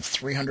Dell have?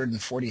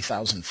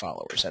 340,000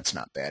 followers. That's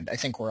not bad. I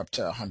think we're up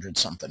to 100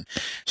 something.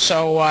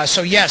 So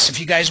yes, if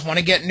you guys want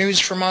to get news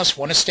from us,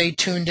 want to stay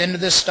tuned into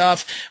this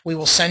stuff, we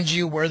will send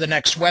you where the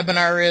next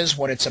webinar is,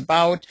 what it's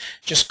about.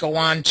 Just go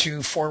on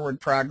to Forward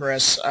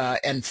Progress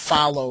and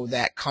follow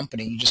that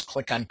company. You just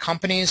click on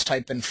companies,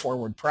 type in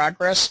Forward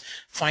Progress,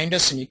 find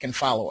us, and you can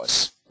follow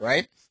us,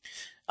 right?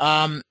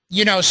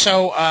 Andrew's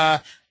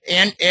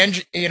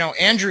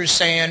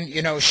saying,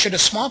 should a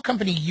small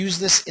company use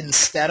this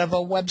instead of a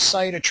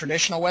website, a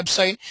traditional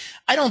website?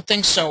 I don't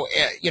think so,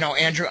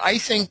 Andrew. I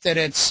think that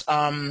it's,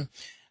 I'm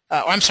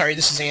sorry,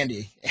 this is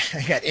Andy.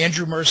 I got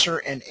Andrew Mercer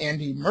and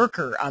Andy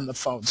Merker on the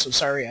phone, so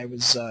sorry I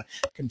was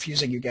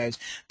confusing you guys.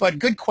 But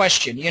good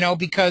question,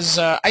 because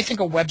I think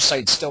a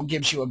website still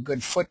gives you a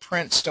good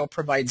footprint, still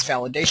provides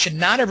validation.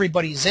 Not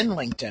everybody's in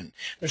LinkedIn.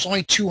 There's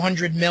only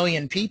 200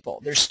 million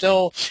people. There's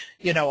still,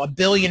 a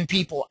billion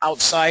people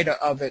outside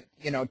of it,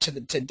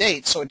 to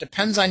date. So it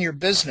depends on your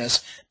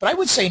business. But I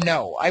would say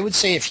no. I would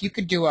say if you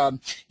could do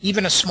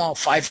even a small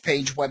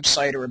 5-page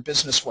website or a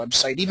business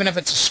website, even if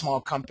it's a small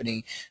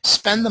company,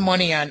 spend the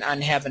money on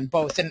having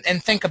both.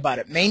 And think about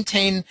it.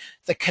 Maintain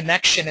the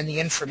connection and the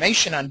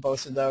information on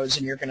both of those,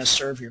 and you're going to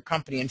serve your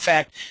company. In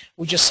fact,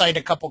 we just signed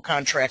a couple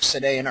contracts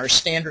today, and our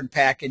standard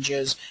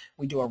packages,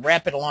 we do a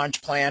rapid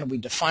launch plan. We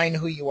define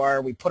who you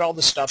are. We put all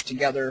the stuff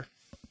together.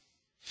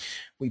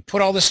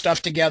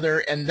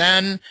 And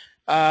then,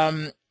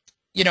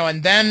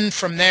 and then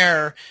from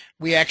there,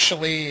 we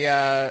actually,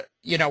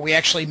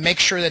 make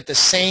sure that the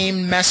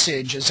same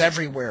message is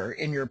everywhere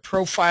in your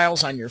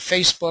profiles, on your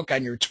Facebook,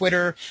 on your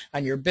Twitter,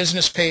 on your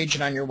business page,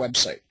 and on your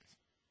website.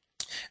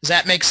 Does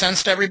that make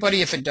sense to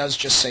everybody? If it does,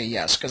 just say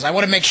yes, because I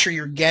want to make sure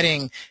you're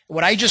getting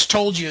what I just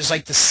told you is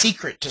like the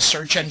secret to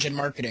search engine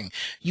marketing.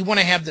 You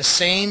want to have the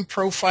same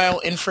profile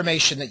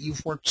information that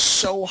you've worked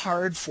so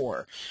hard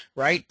for,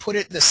 right?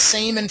 Put the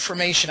same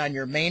information on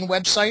your main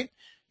website,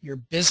 your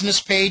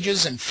business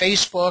pages and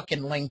Facebook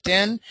and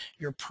LinkedIn,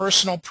 your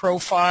personal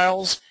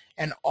profiles,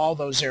 and all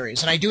those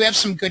areas. And I do have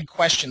some good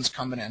questions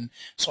coming in,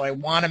 so I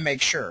want to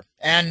make sure.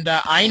 And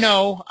I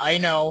know,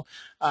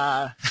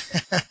 I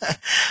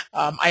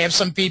have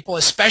some people,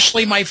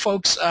 especially my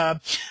folks, some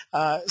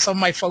of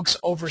my folks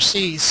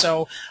overseas.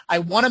 So I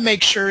want to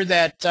make sure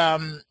that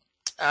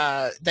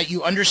that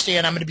you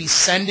understand. I'm going to be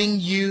sending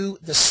you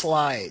the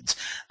slides.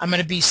 I'm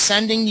going to be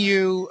sending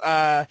you.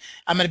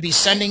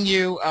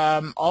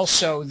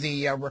 Also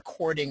the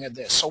recording of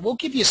this. So we'll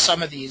give you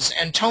some of these.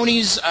 And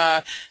Tony's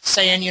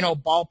saying,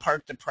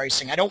 ballpark the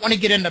pricing. I don't want to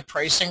get into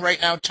pricing right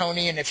now,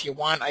 Tony. And if you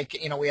want,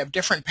 we have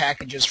different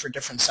packages for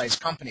different size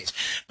companies.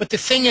 But the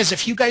thing is,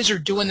 if you guys are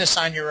doing this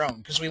on your own,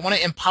 because we want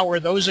to empower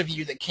those of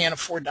you that can't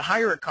afford to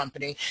hire a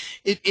company,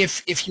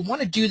 if you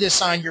want to do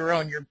this on your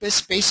own, you're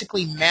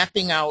basically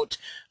mapping out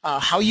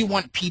how you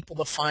want people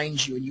to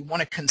find you, and you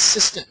want a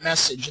consistent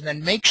message. And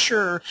then make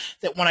sure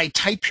that when I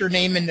type your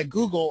name into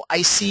Google,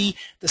 I see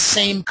the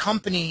same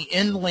company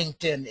in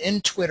LinkedIn,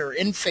 in Twitter,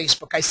 in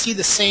Facebook. I see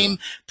the same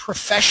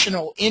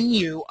professional in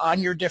you on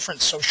your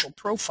different social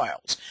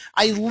profiles.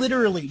 I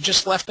literally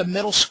just left a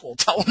middle school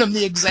telling them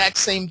the exact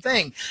same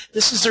thing.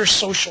 This is their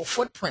social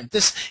footprint.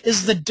 This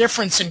is the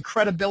difference in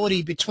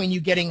credibility between you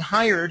getting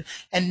hired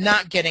and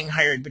not getting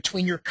hired,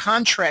 between your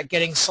contract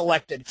getting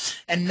selected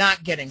and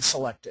not getting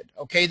selected.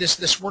 Okay,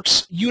 this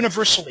works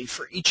universally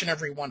for each and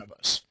every one of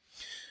us.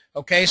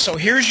 Okay, so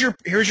here's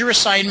your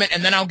assignment,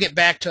 and then I'll get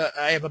back to,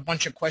 I have a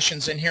bunch of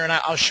questions in here, and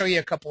I'll show you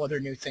a couple other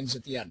new things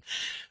at the end.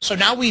 So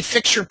now we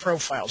fix your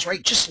profiles,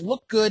 right? Just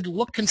look good,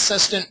 look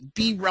consistent,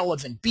 be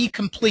relevant, be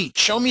complete.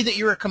 Show me that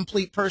you're a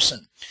complete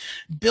person.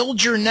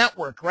 Build your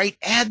network, right?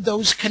 Add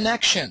those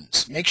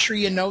connections. Make sure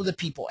you know the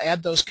people.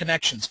 Add those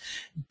connections.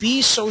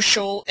 Be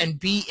social and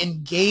be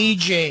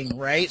engaging,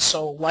 right?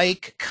 So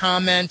like,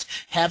 comment,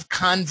 have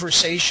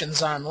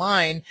conversations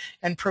online,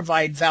 and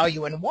provide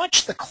value. And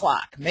watch the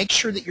clock. Make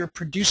sure that you're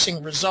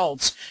producing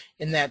results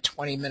in that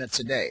 20 minutes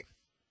a day.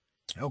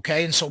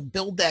 Okay, and so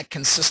build that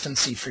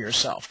consistency for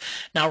yourself.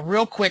 Now,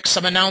 real quick,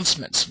 some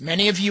announcements.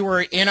 Many of you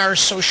are in our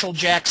Social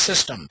Jack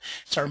system.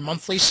 It's our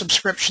monthly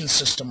subscription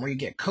system where you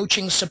get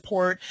coaching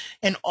support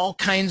and all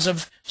kinds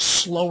of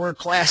slower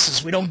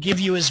classes. We don't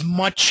give you as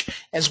much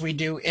as we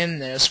do in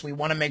this. We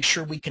want to make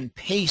sure we can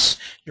pace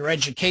your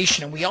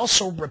education, and we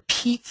also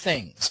repeat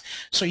things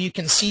so you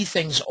can see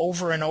things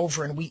over and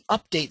over, and we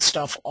update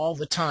stuff all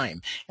the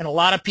time. And a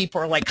lot of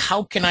people are like,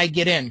 how can I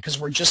get in? Because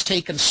we're just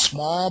taking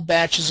small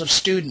batches of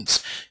students,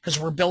 because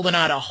we're building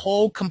out a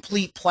whole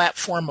complete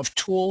platform of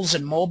tools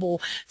and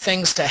mobile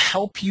things to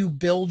help you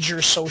build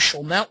your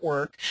social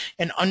network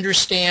and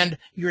understand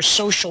your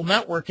social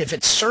network, if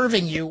it's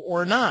serving you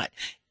or not,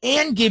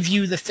 and give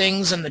you the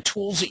things and the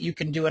tools that you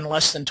can do in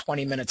less than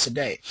 20 minutes a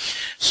day.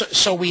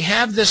 So we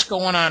have this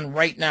going on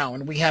right now,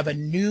 and we have a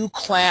new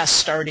class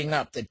starting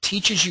up that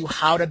teaches you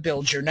how to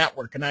build your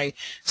network. And I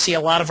see a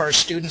lot of our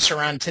students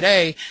are on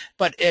today,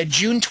 but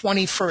June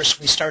 21st,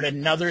 we start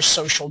another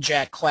Social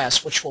Jack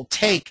class, which will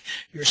take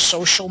your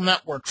social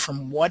network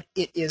from what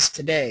it is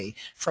today,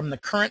 from the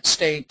current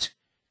state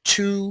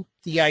to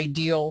the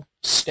ideal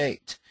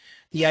state.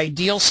 The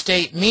ideal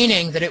state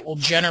meaning that it will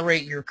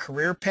generate your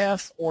career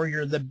path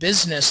or the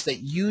business that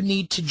you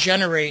need to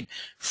generate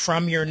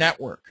from your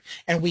network.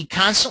 And we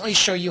constantly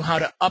show you how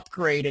to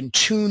upgrade and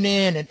tune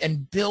in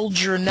and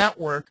build your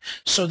network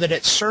so that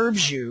it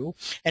serves you,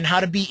 and how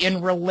to be in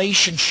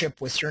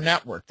relationship with your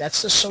network.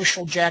 That's the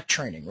Social Jack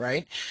training,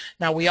 right?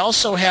 Now, we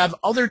also have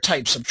other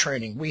types of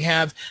training. We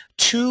have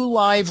 2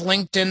 live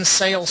LinkedIn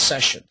sales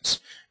sessions.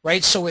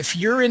 Right? So if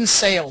you're in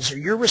sales, or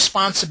you're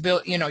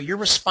responsible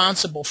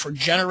for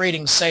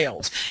generating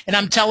sales, and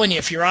I'm telling you,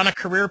 if you're on a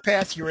career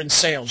path, you're in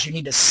sales, you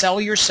need to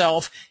sell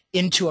yourself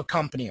into a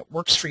company. It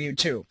works for you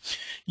too.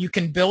 You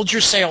can build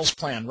your sales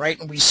plan, right?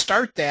 And we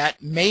start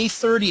that May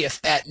 30th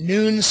at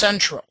noon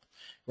Central,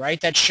 right?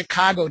 That's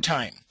Chicago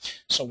time.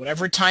 So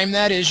whatever time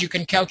that is, you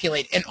can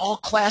calculate. And all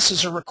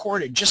classes are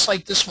recorded, just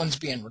like this one's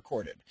being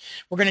recorded.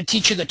 We're going to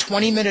teach you the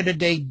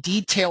 20-minute-a-day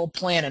detailed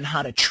plan and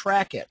how to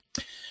track it.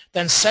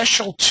 Then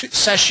session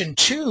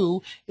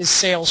 2 is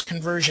sales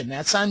conversion.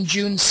 That's on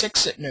June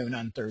 6th at noon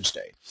on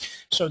Thursday.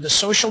 So the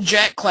Social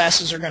Jack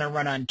classes are going to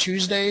run on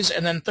Tuesdays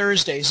and then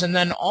Thursdays. And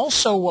then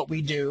also what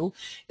we do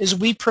is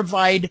we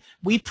provide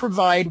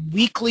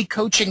weekly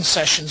coaching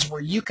sessions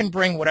where you can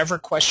bring whatever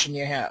question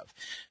you have.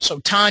 So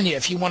Tanya,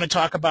 if you want to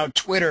talk about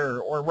Twitter,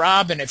 or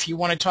Robin, if you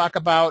want to talk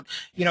about,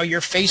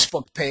 your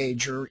Facebook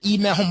page or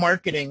email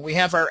marketing, we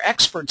have our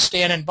experts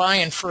standing by,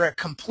 and for a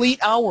complete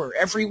hour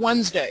every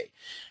Wednesday,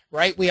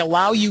 right? We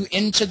allow you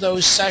into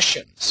those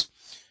sessions,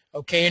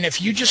 okay? And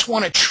if you just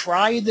want to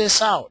try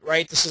this out,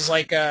 right? This is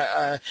like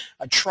a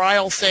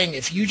trial thing.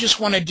 If you just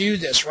want to do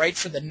this, right,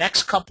 for the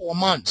next couple of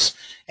months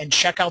and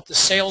check out the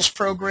sales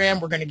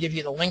program, we're going to give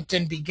you the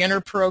LinkedIn Beginner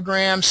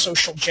Program,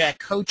 Social Jack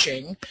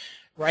Coaching,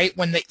 right?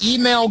 When the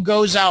email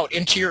goes out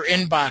into your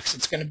inbox,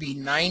 it's going to be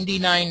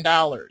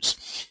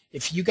 $99.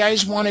 If you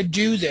guys want to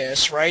do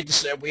this,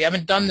 right, we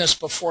haven't done this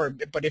before,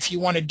 but if you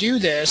want to do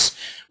this,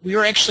 we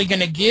are actually going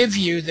to give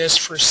you this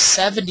for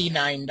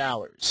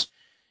 $79.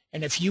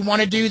 And if you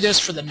want to do this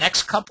for the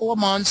next couple of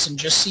months and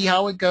just see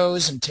how it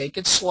goes and take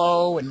it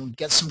slow and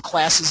get some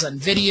classes on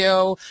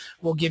video,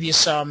 we'll give you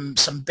some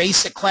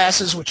basic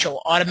classes, which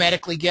you'll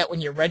automatically get when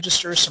you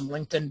register, some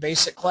LinkedIn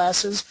basic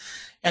classes.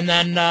 And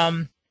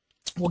then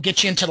we'll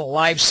get you into the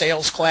live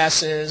sales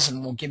classes,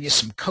 and we'll give you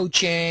some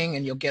coaching,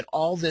 and you'll get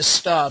all this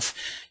stuff.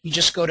 You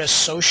just go to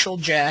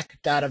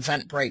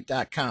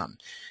socialjack.eventbrite.com.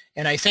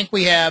 And I think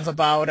we have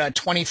about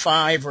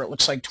 25, or it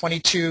looks like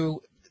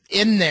 22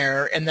 in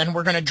there, and then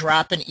we're going to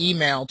drop an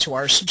email to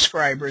our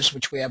subscribers,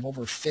 which we have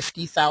over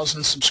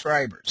 50,000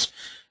 subscribers.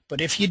 But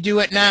if you do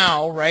it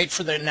now, right,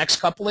 for the next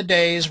couple of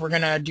days, we're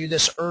going to do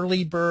this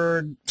early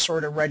bird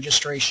sort of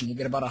registration. You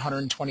get about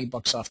 120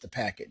 bucks off the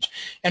package.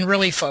 And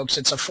really, folks,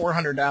 it's a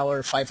 $400,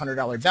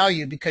 $500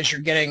 value because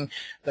you're getting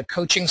the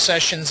coaching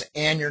sessions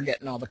and you're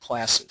getting all the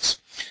classes.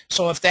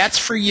 So if that's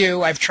for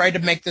you, I've tried to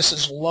make this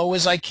as low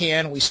as I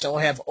can. We still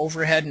have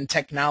overhead and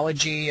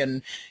technology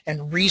and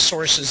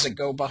resources that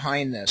go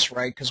behind this,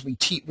 right? Because we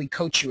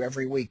coach you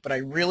every week. But I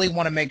really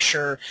want to make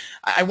sure,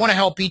 I want to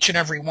help each and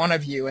every one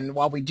of you. And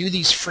while we do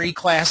these free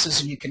classes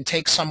and you can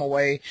take some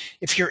away,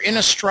 if you're in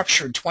a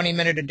structured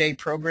 20-minute-a-day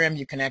program,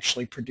 you can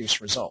actually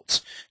produce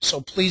results.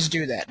 So please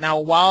do that. Now,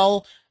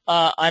 while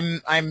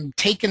I'm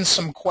taking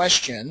some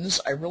questions,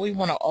 I really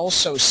want to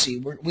also see,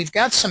 we've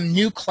got some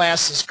new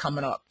classes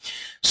coming up.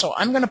 So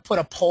I'm going to put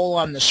a poll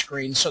on the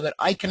screen so that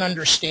I can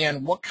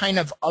understand what kind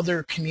of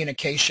other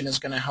communication is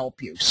going to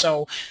help you.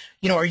 So,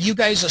 you know, are you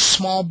guys a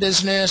small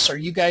business? Are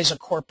you guys a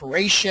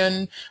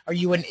corporation? Are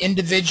you an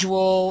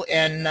individual?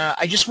 And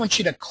I just want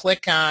you to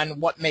click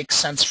on what makes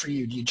sense for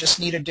you. Do you just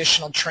need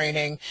additional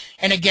training?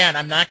 And again,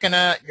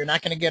 you're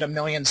not gonna get a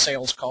million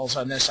sales calls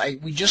on this.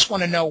 We just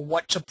want to know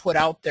what to put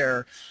out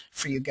there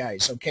for you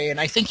guys, okay?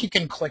 And I think you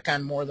can click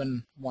on more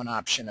than one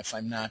option if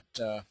I'm not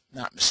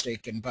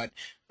mistaken. But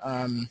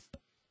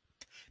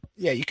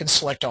yeah, you can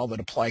select all that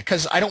apply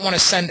because I don't want to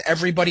send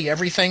everybody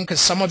everything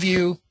because some of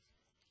you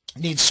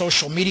need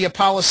social media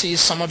policies.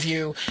 Some of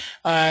you,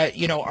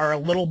 you know, are a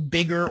little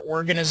bigger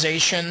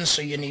organizations,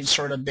 so you need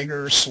sort of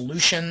bigger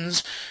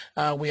solutions.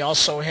 We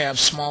also have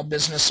small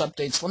business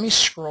updates. Let me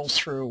scroll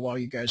through while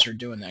you guys are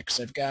doing that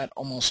because I've got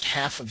almost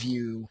half of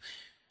you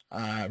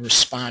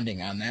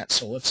responding on that.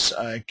 So let's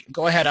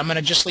go ahead. I'm going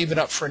to just leave it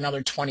up for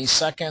another 20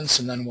 seconds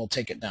and then we'll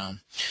take it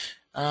down.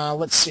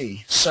 Let's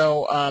see.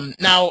 So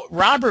now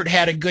Robert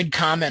had a good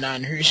comment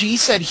on here. He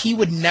said he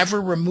would never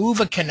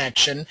remove a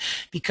connection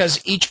because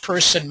each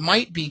person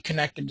might be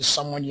connected to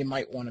someone you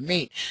might want to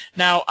meet.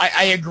 Now,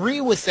 I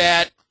agree with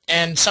that,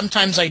 and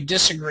sometimes I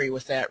disagree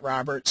with that,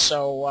 Robert.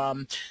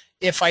 So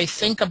if I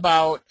think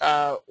about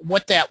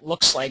what that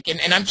looks like,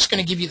 and I'm just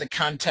going to give you the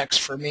context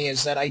for me,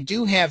 is that I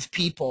do have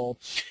people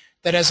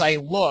that as I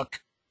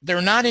look,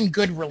 they're not in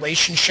good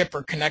relationship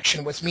or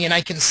connection with me, and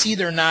I can see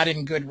they're not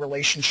in good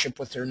relationship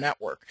with their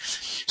network.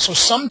 So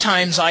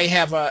sometimes I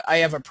have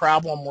a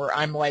problem where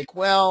I'm like,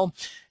 well,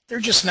 they're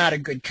just not a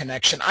good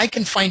connection. I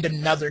can find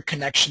another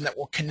connection that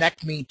will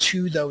connect me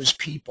to those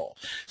people.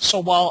 So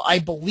while I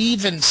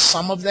believe in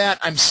some of that,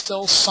 I'm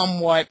still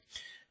somewhat,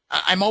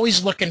 I'm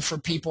always looking for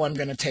people I'm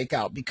going to take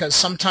out because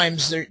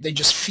sometimes they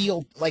just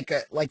feel like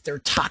they're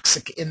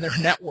toxic in their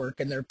network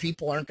and their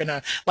people aren't going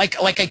to, like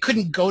I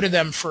couldn't go to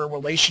them for a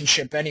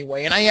relationship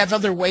anyway, and I have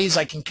other ways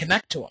I can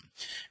connect to them,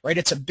 right?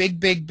 It's a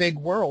big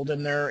world,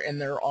 and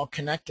they're all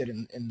connected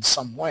in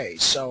some way.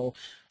 So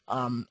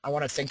I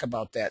want to think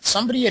about that.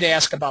 Somebody had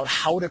asked about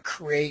how to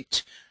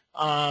create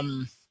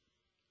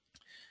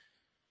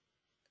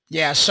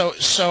yeah,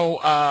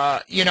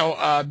 you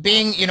know,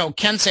 being, you know,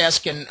 Kent's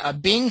asking,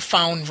 being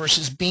found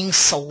versus being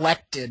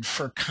selected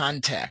for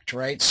contact,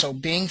 right? So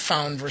being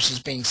found versus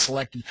being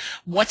selected.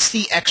 What's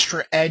the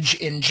extra edge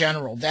in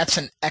general? That's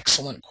an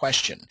excellent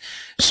question.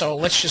 So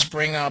let's just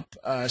bring up,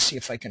 see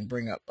if I can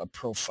bring up a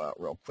profile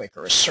real quick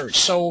or a search.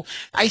 So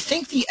I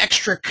think the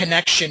extra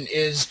connection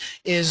is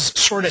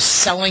sort of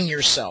selling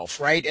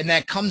yourself, right? And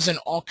that comes in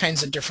all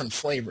kinds of different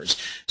flavors.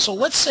 So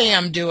let's say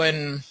I'm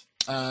doing,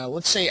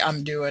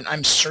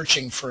 I'm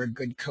searching for a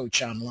good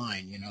coach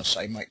online, you know,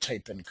 so I might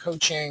type in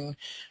coaching,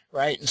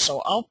 right? And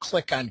so I'll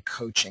click on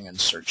coaching and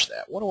search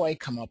that. What do I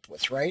come up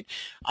with, right?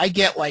 I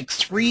get like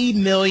 3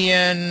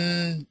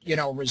 million, you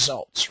know,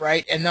 results,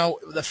 right? And now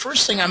the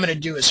first thing I'm going to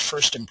do is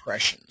first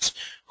impressions.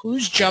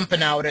 Who's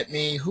jumping out at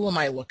me? Who am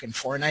I looking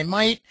for? And I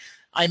might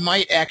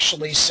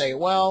actually say,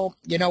 well,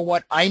 you know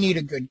what, I need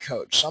a good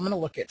coach. So I'm going to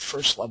look at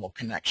first level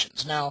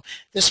connections. Now,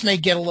 this may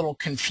get a little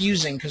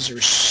confusing because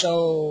there's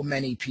so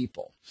many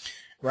people,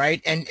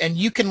 right? And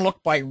you can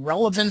look by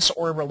relevance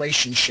or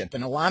relationship,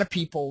 and a lot of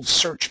people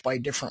search by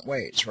different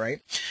ways,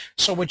 right?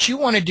 So what you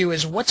want to do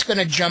is what's going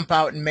to jump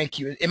out and make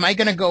you, am I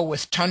going to go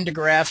with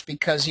Tundegraph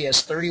because he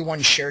has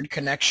 31 shared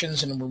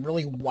connections and we're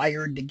really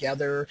wired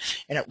together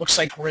and it looks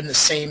like we're in the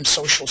same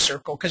social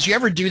circle? Because you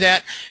ever do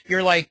that,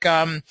 you're like,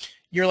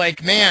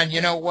 man,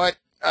 you know what,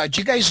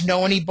 do you guys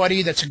know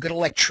anybody that's a good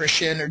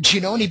electrician, or do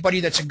you know anybody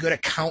that's a good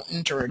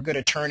accountant or a good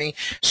attorney?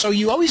 So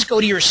you always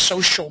go to your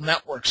social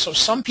network. So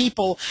some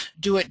people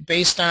do it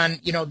based on,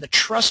 you know, the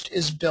trust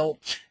is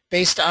built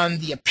based on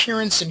the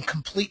appearance and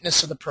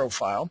completeness of the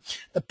profile.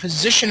 The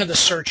position of the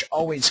search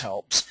always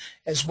helps,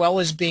 as well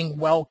as being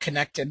well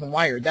connected and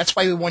wired. That's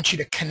why we want you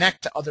to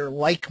connect to other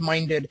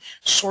like-minded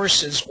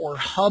sources, or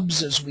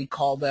hubs as we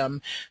call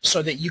them,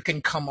 so that you can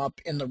come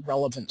up in the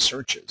relevant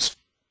searches.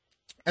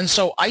 And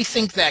so I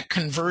think that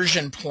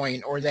conversion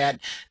point, or that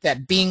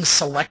being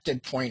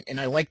selected point, and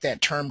I like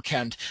that term,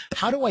 Kent,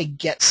 how do I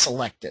get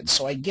selected?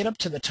 So I get up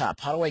to the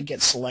top. How do I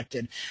get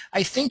selected?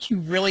 I think you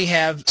really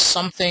have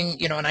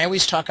something, and I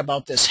always talk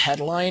about this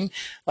headline.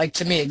 Like,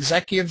 to me,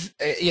 executive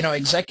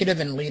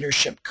and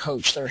leadership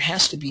coach, there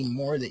has to be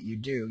more that you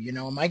do.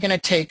 Am I going to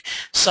take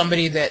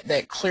somebody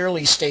that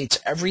clearly states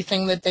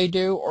everything that they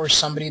do, or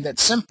somebody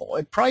that's simple?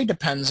 It probably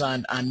depends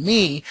on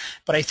me,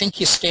 but I think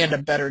you stand a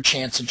better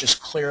chance of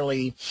just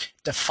clearly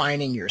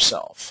defining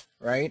yourself,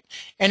 right?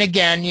 And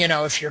again,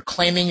 if you're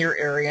claiming your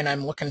area, and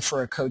I'm looking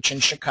for a coach in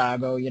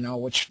Chicago,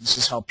 which this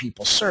is how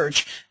people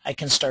search, I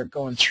can start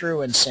going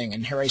through and saying,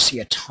 and here I see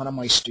a ton of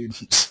my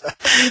students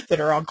that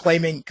are all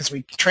claiming, because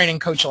we train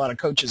and coach a lot of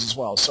coaches as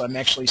well, so I'm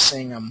actually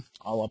seeing them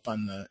all up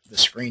on the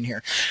screen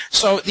here.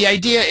 So the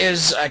idea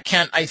is,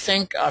 Kent, I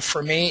think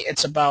for me,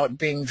 it's about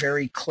being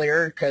very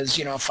clear, because,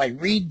 if I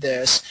read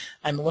this,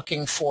 I'm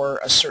looking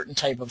for a certain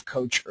type of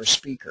coach or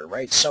speaker,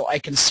 right? So I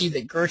can see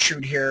that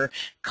Gertrude here,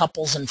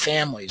 couples and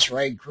families,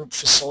 right? Group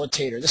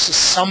facilitator. This is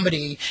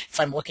somebody, if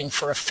I'm looking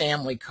for a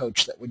family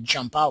coach, that would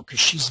jump out, because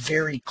she's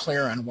very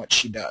clear on what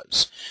she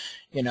does.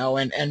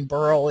 And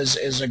Burl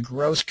is a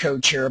growth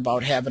coach here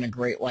about having a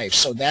great life.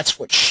 So that's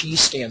what she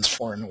stands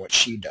for and what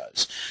she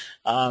does.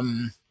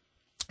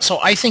 So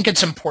I think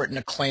it's important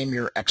to claim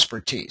your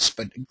expertise,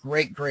 but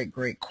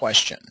great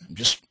question. I'm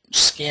just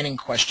scanning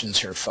questions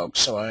here, folks.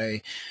 So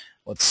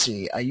let's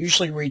see, I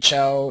usually reach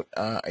out,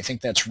 I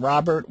think that's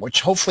Robert,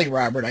 which hopefully,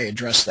 Robert, I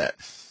addressed that.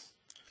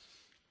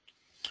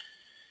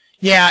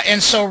 Yeah,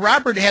 and so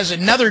Robert has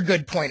another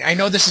good point. I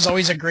know this is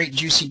always a great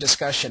juicy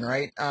discussion,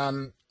 right?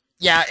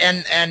 Yeah,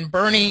 and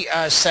Bernie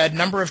said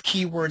number of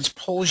keywords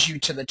pulls you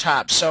to the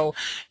top. So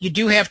you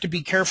do have to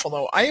be careful,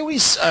 though. I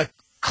always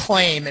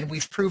claim, and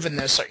we've proven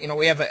this,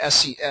 we have a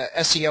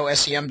SEO,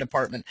 SEM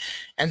department,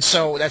 and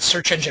so that's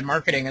search engine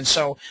marketing. And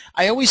so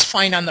I always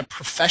find on the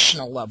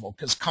professional level,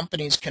 because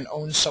companies can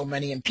own so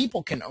many and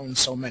people can own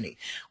so many,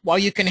 while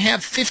you can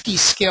have 50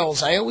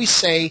 skills, I always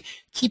say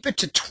keep it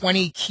to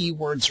 20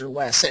 keywords or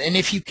less. And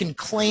if you can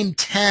claim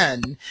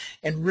 10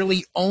 and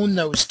really own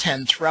those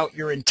 10 throughout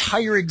your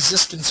entire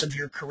existence of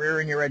your career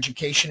and your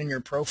education and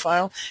your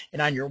profile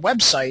and on your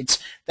websites,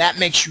 that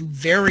makes you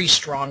very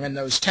strong in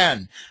those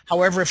 10.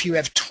 However, if you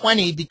have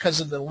 20,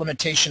 because of the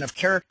limitation of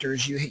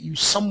characters, you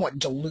somewhat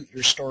dilute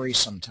your story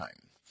sometime.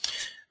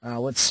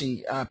 Let's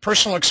see,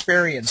 personal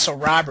experience. So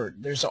Robert,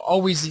 there's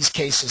always these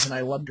cases, and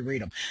I love to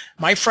read them.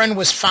 My friend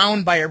was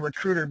found by a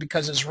recruiter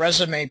because his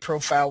resume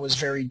profile was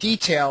very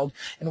detailed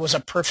and was a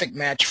perfect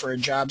match for a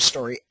job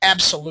story.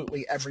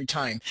 Absolutely, every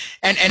time.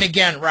 And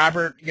again,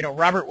 Robert,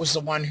 Robert was the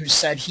one who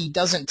said he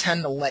doesn't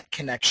tend to let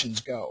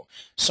connections go.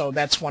 So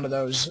that's one of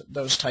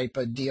those type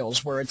of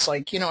deals where it's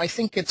like, I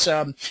think it's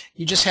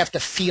you just have to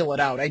feel it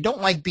out. I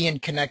don't like being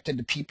connected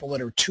to people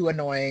that are too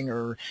annoying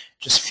or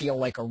just feel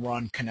like a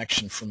wrong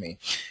connection for me.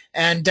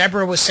 And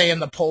Deborah was saying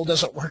the poll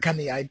doesn't work on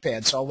the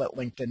iPad, so I'll let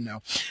LinkedIn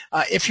know.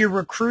 If you're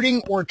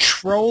recruiting or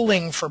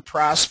trolling for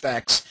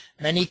prospects,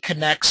 many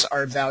connects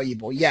are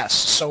valuable. Yes,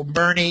 so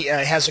Bernie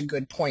has a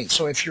good point.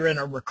 So if you're in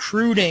a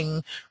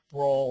recruiting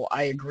role,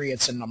 I agree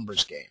it's a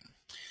numbers game.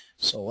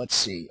 So let's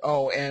see.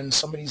 Oh, and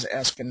somebody's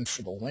asking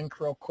for the link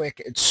real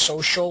quick. It's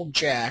Social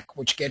Jack,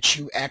 which gets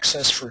you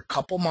access for a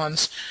couple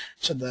months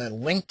to the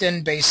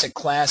LinkedIn basic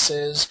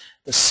classes,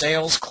 the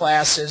sales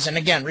classes. And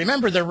again,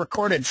 remember, they're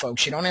recorded,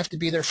 folks. You don't have to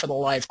be there for the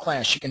live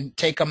class. You can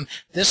take them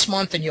this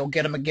month and you'll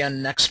get them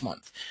again next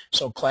month.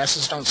 So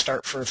classes don't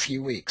start for a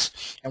few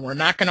weeks. And we're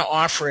not going to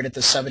offer it at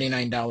the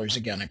 $79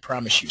 again, I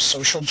promise you.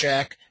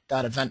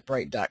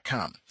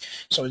 socialjack.eventbrite.com.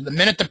 So the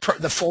minute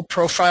the full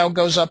profile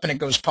goes up and it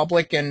goes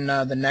public in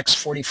the next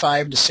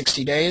 45 to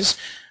 60 days,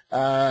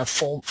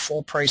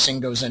 full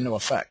pricing goes into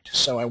effect.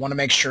 So I want to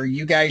make sure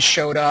you guys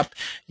showed up,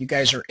 you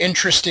guys are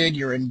interested,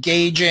 you're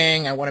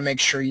engaging. I want to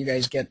make sure you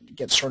guys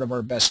get sort of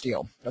our best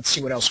deal. Let's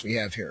see what else we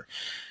have here.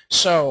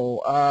 So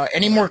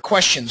any more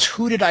questions?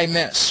 Who did I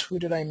miss? Who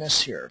did I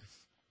miss here?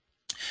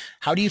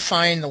 How do you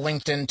find the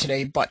LinkedIn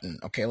Today button?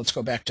 Okay, let's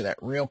go back to that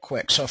real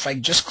quick. So if I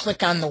just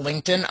click on the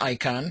LinkedIn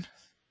icon,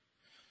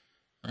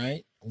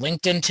 right?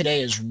 LinkedIn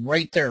Today is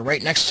right there,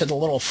 right next to the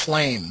little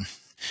flame.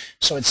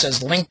 So it says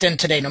LinkedIn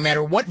Today. No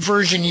matter what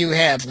version you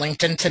have,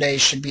 LinkedIn Today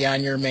should be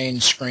on your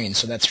main screen.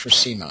 So that's for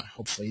SEMA.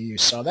 Hopefully you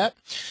saw that.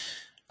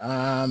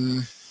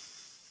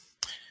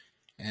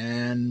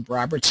 And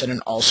Robert said an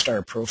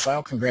all-star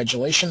profile.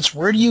 Congratulations.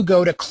 Where do you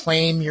go to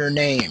claim your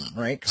name,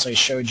 right? Because I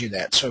showed you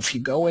that. So if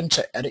you go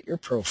into edit your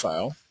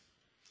profile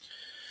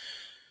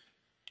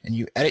and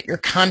you edit your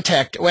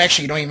contact, well,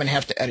 actually, you don't even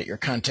have to edit your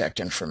contact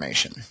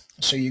information.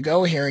 So you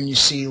go here and you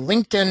see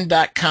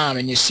linkedin.com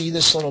and you see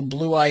this little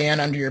blue IN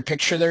under your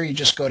picture there. You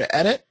just go to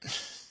edit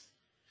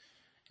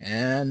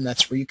and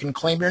that's where you can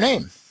claim your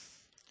name.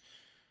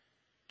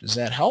 Does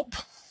that help?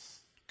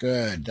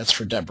 Good. That's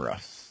for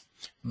Deborah.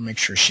 I'll make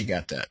sure she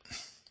got that.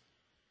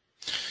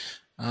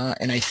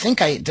 And I think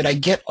did I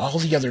get all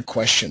the other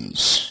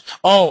questions?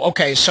 Oh,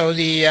 okay. So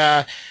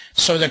the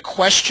So the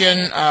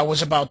question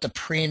was about the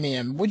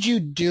premium. Would you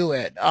do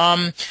it?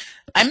 I'm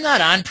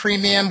not on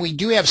premium. We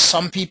do have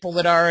some people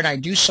that are, and I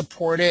do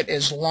support it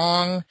as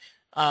long,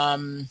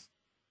 so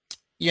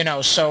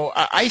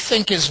I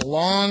think as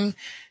long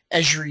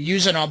as you're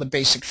using all the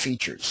basic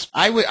features.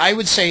 I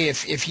would say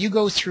if you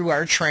go through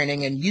our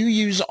training and you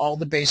use all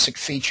the basic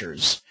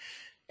features,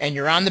 and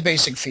you're on the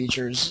basic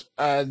features,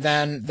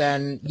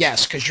 then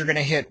yes, because you're going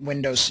to hit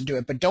Windows to do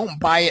it. But don't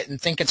buy it and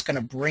think it's going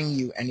to bring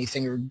you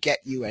anything or get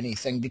you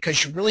anything,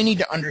 because you really need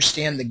to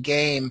understand the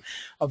game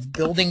of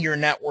building your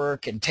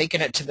network and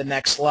taking it to the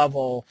next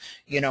level,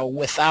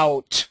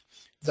 without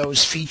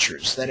those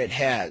features that it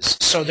has.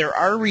 So there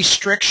are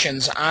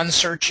restrictions on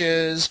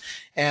searches,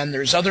 and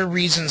there's other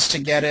reasons to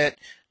get it.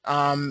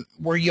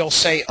 Where you'll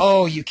say,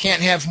 oh, you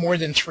can't have more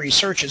than 3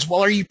 searches. Well,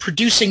 are you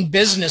producing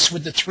business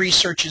with the 3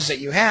 searches that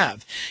you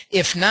have?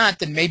 If not,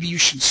 then maybe you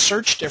should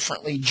search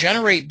differently,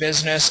 generate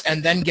business,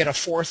 and then get a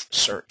 4th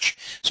search.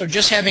 So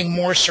just having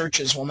more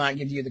searches will not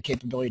give you the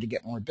capability to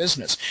get more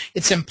business.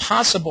 It's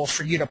impossible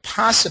for you to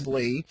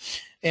possibly,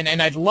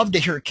 and I'd love to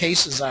hear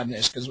cases on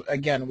this, because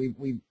again,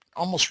 we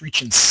almost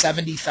reaching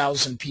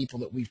 70,000 people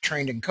that we've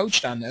trained and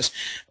coached on this,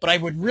 but I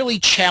would really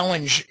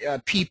challenge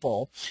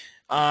people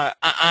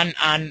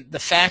on the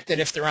fact that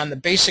if they're on the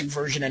basic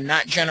version and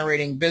not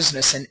generating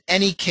business in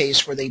any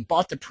case where they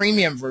bought the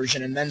premium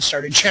version and then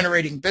started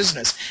generating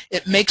business,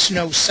 it makes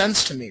no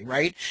sense to me,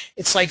 right?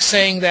 It's like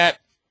saying that,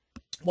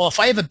 well, if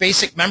I have a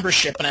basic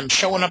membership and I'm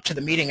showing up to the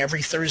meeting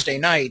every Thursday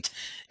night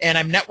and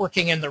I'm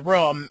networking in the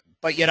room,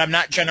 but yet I'm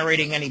not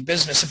generating any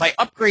business, if I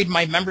upgrade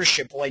my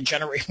membership, will I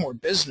generate more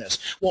business?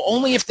 Well,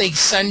 only if they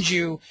send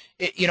you,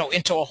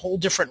 into a whole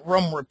different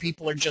room where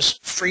people are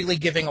just freely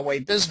giving away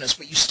business.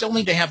 But you still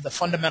need to have the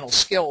fundamental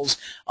skills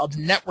of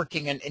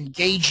networking and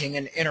engaging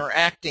and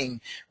interacting,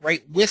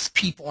 right, with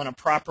people in a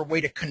proper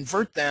way to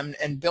convert them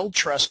and build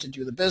trust to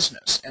do the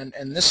business. And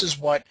this is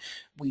what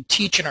we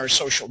teach in our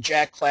social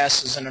jack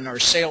classes and in our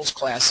sales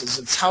classes.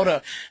 It's how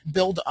to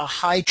build a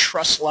high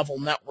trust level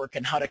network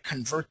and how to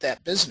convert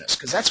that business,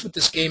 because that's what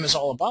this game is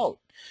all about,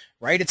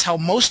 right? It's how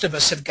most of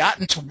us have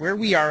gotten to where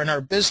we are in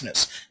our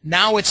business.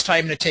 Now it's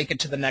time to take it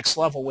to the next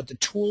level with the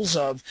tools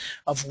of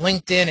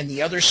LinkedIn and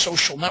the other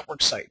social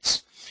network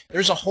sites.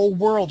 There's a whole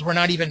world we're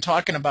not even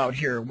talking about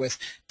here with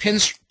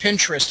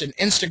Pinterest and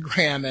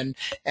Instagram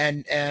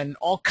and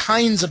all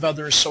kinds of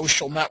other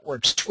social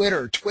networks.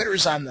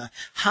 Twitter's on the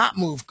hot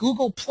move.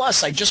 Google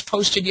Plus, I just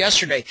posted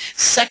yesterday,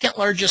 2nd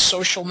largest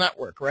social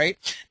network, right?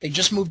 They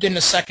just moved into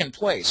 2nd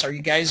place. Are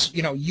you guys,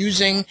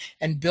 using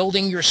and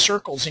building your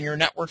circles and your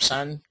networks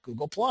on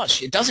Google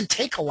Plus? It doesn't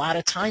take a lot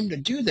of time to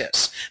do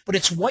this, but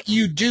it's what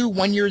you do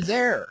when you're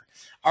there.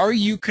 Are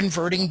you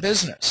converting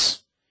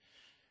business,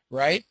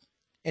 right?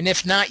 And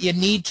if not, you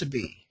need to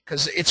be,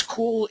 because it's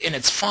cool and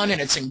it's fun and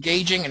it's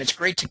engaging and it's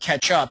great to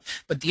catch up.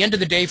 But at the end of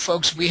the day,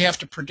 folks, we have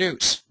to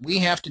produce. We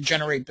have to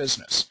generate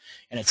business,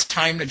 and it's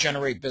time to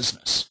generate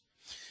business.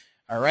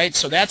 All right,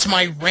 so that's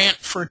my rant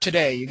for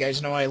today. You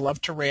guys know I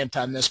love to rant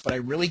on this, but I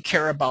really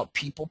care about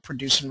people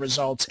producing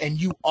results, and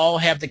you all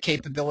have the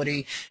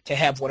capability to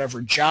have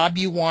whatever job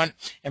you want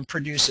and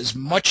produce as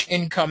much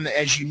income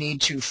as you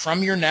need to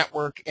from your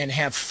network and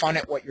have fun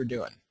at what you're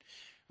doing.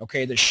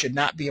 Okay, this should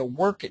not be a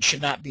work, it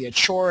should not be a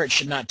chore, it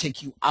should not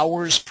take you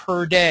hours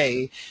per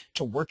day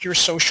to work your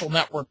social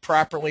network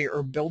properly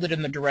or build it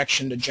in the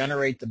direction to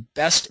generate the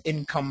best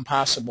income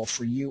possible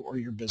for you or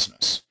your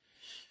business.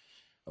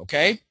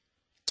 Okay,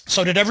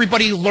 so did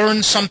everybody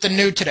learn something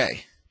new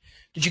today?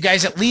 Did you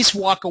guys at least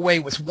walk away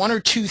with 1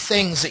 or 2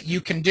 things that you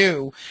can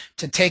do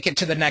to take it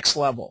to the next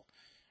level?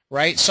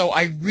 Right? So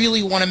I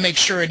really want to make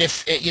sure, and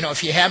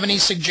if you have any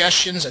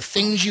suggestions of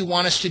things you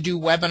want us to do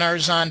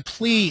webinars on,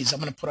 please, I'm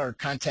going to put our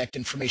contact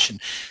information,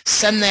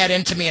 send that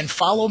in to me, and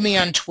follow me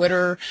on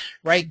Twitter,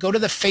 right? Go to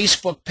the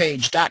Facebook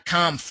page,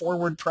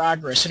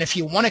 .com/progress, and if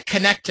you want to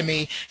connect to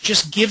me,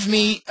 just give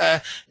me,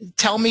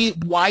 tell me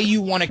why you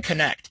want to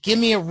connect. Give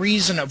me a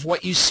reason of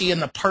what you see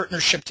in the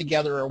partnership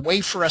together, a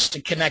way for us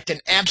to connect,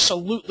 and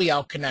absolutely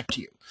I'll connect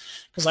you,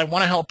 because I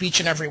want to help each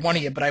and every one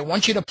of you, but I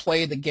want you to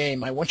play the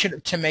game. I want you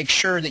to make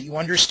sure that you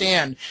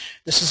understand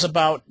this is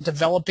about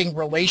developing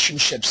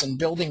relationships and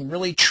building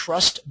really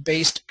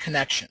trust-based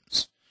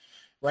connections,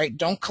 right?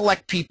 Don't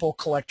collect people,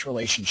 collect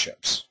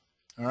relationships.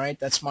 All right,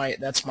 that's my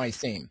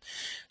theme.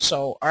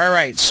 So, all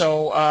right,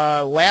 so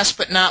last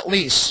but not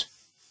least,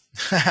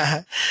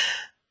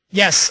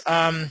 yes,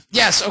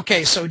 yes,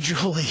 okay, so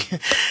Julie,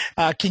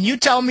 can you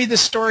tell me the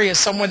story of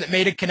someone that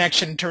made a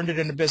connection and turned it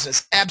into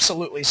business?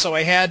 Absolutely. So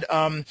I had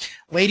a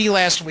lady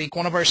last week,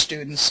 one of our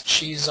students,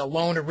 she's a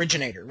loan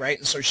originator, right?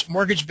 And so she's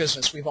mortgage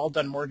business. We've all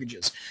done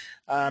mortgages.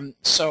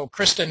 So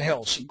Kristen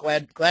Hill, she'd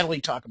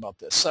gladly talk about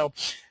this.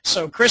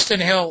 So Kristen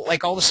Hill,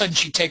 like all of a sudden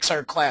she takes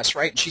our class,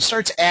 right? And she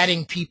starts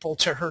adding people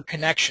to her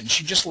connections.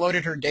 She just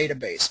loaded her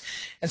database.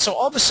 And so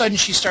all of a sudden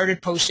she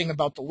started posting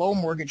about the low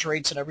mortgage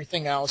rates and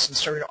everything else, and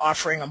started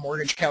offering a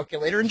mortgage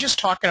calculator and just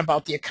talking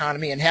about the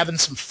economy and having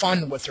some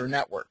fun with her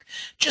network.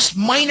 Just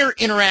minor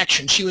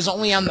interaction. She was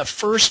only on the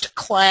first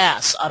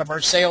class out of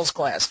our sales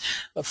class,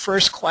 the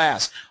first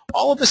class.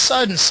 All of a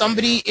sudden,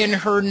 somebody in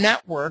her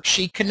network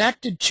she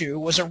connected to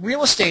was a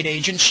real estate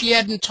agent she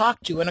hadn't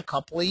talked to in a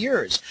couple of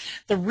years.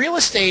 The real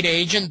estate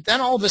agent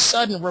then all of a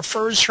sudden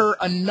refers her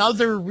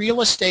another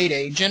real estate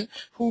agent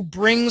who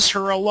brings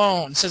her a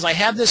loan. Says, I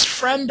have this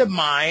friend of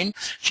mine.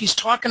 She's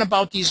talking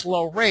about these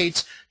low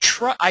rates.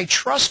 I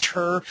trust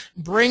her.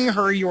 Bring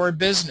her your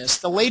business.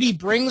 The lady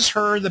brings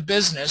her the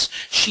business.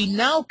 She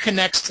now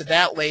connects to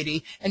that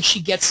lady, and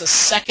she gets a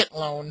second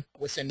loan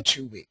within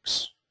 2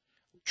 weeks.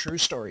 True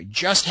story.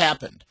 Just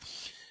happened.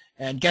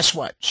 And guess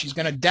what? She's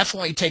going to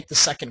definitely take the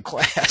second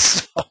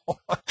class. So,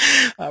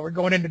 we're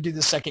going in to do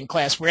the second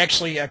class. We're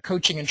actually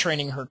coaching and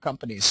training her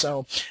company.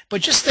 So,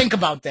 but just think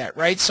about that,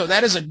 right? So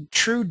that is a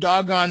true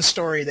doggone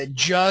story that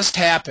just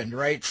happened,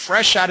 right?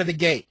 Fresh out of the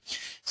gate.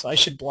 So I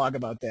should blog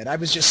about that. I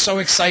was just so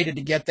excited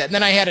to get that. And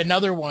then I had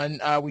another one.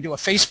 We do a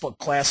Facebook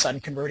class on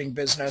converting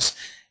business.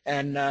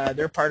 And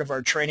they're part of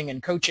our training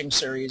and coaching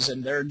series,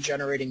 and they're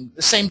generating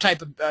the same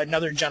type of,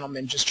 another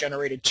gentleman just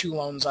generated 2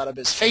 loans out of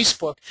his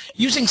Facebook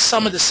using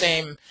some of the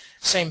same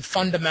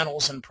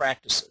fundamentals and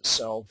practices.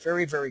 So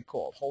very, very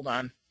cool. Hold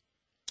on.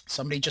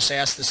 Somebody just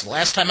asked this. The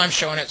last time I'm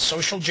showing it,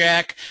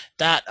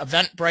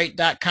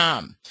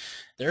 socialjack.eventbrite.com.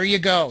 There you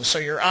go. So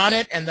you're on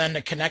it, and then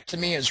to connect to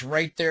me is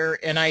right there.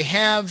 And I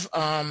have,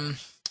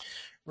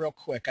 real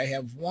quick, I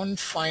have one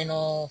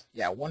final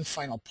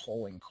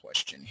polling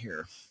question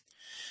here.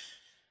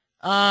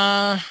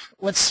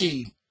 Let's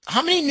see.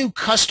 How many new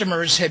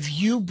customers have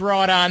you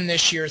brought on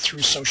this year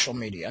through social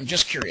media? I'm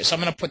just curious. I'm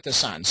going to put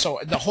this on. So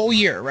the whole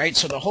year, right?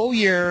 So the whole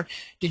year,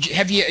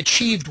 have you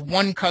achieved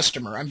 1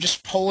 customer? I'm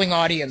just polling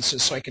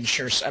audiences so I can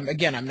share.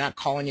 Again, I'm not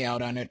calling you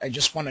out on it. I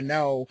just want to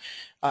know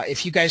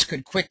if you guys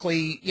could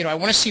quickly, I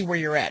want to see where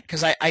you're at,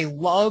 because I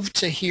love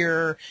to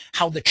hear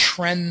how the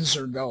trends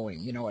are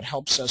going. It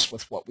helps us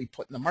with what we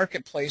put in the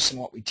marketplace and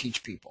what we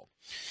teach people.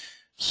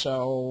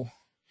 So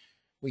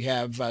we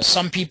have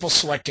some people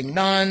selecting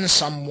none,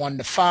 some 1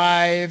 to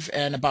 5,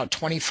 and about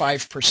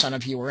 25%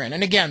 of you are in.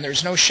 And again,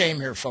 there's no shame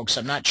here, folks.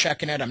 I'm not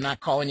checking it. I'm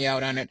not calling you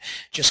out on it.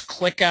 Just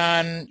click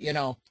on,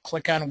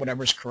 click on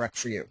whatever's correct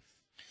for you.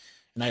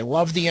 And I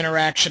love the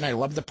interaction. I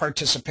love the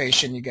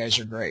participation. You guys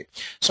are great.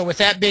 So with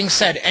that being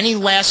said, any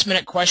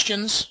last-minute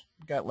questions?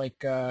 We've got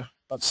like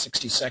about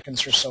 60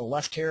 seconds or so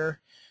left here.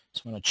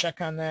 So I'm going to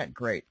check on that.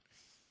 Great.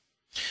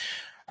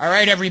 All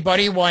right,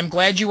 everybody. Well, I'm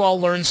glad you all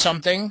learned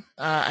something.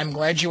 I'm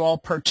glad you all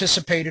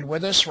participated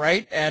with us,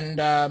 right? And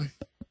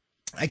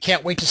I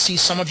can't wait to see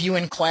some of you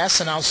in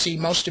class, and I'll see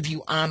most of you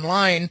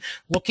online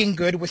looking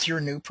good with your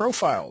new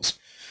profiles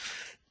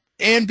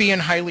and being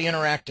highly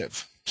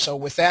interactive. So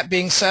with that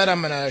being said,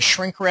 I'm going to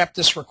shrink wrap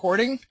this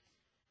recording,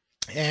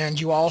 and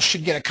you all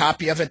should get a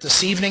copy of it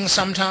this evening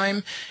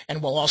sometime,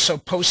 and we'll also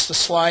post the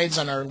slides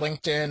on our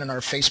LinkedIn and our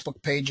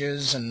Facebook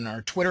pages and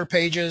our Twitter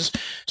pages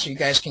so you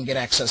guys can get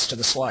access to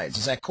the slides.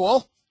 Is that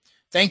cool?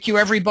 Thank you,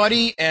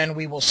 everybody, and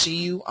we will see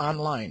you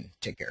online.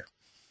 Take care.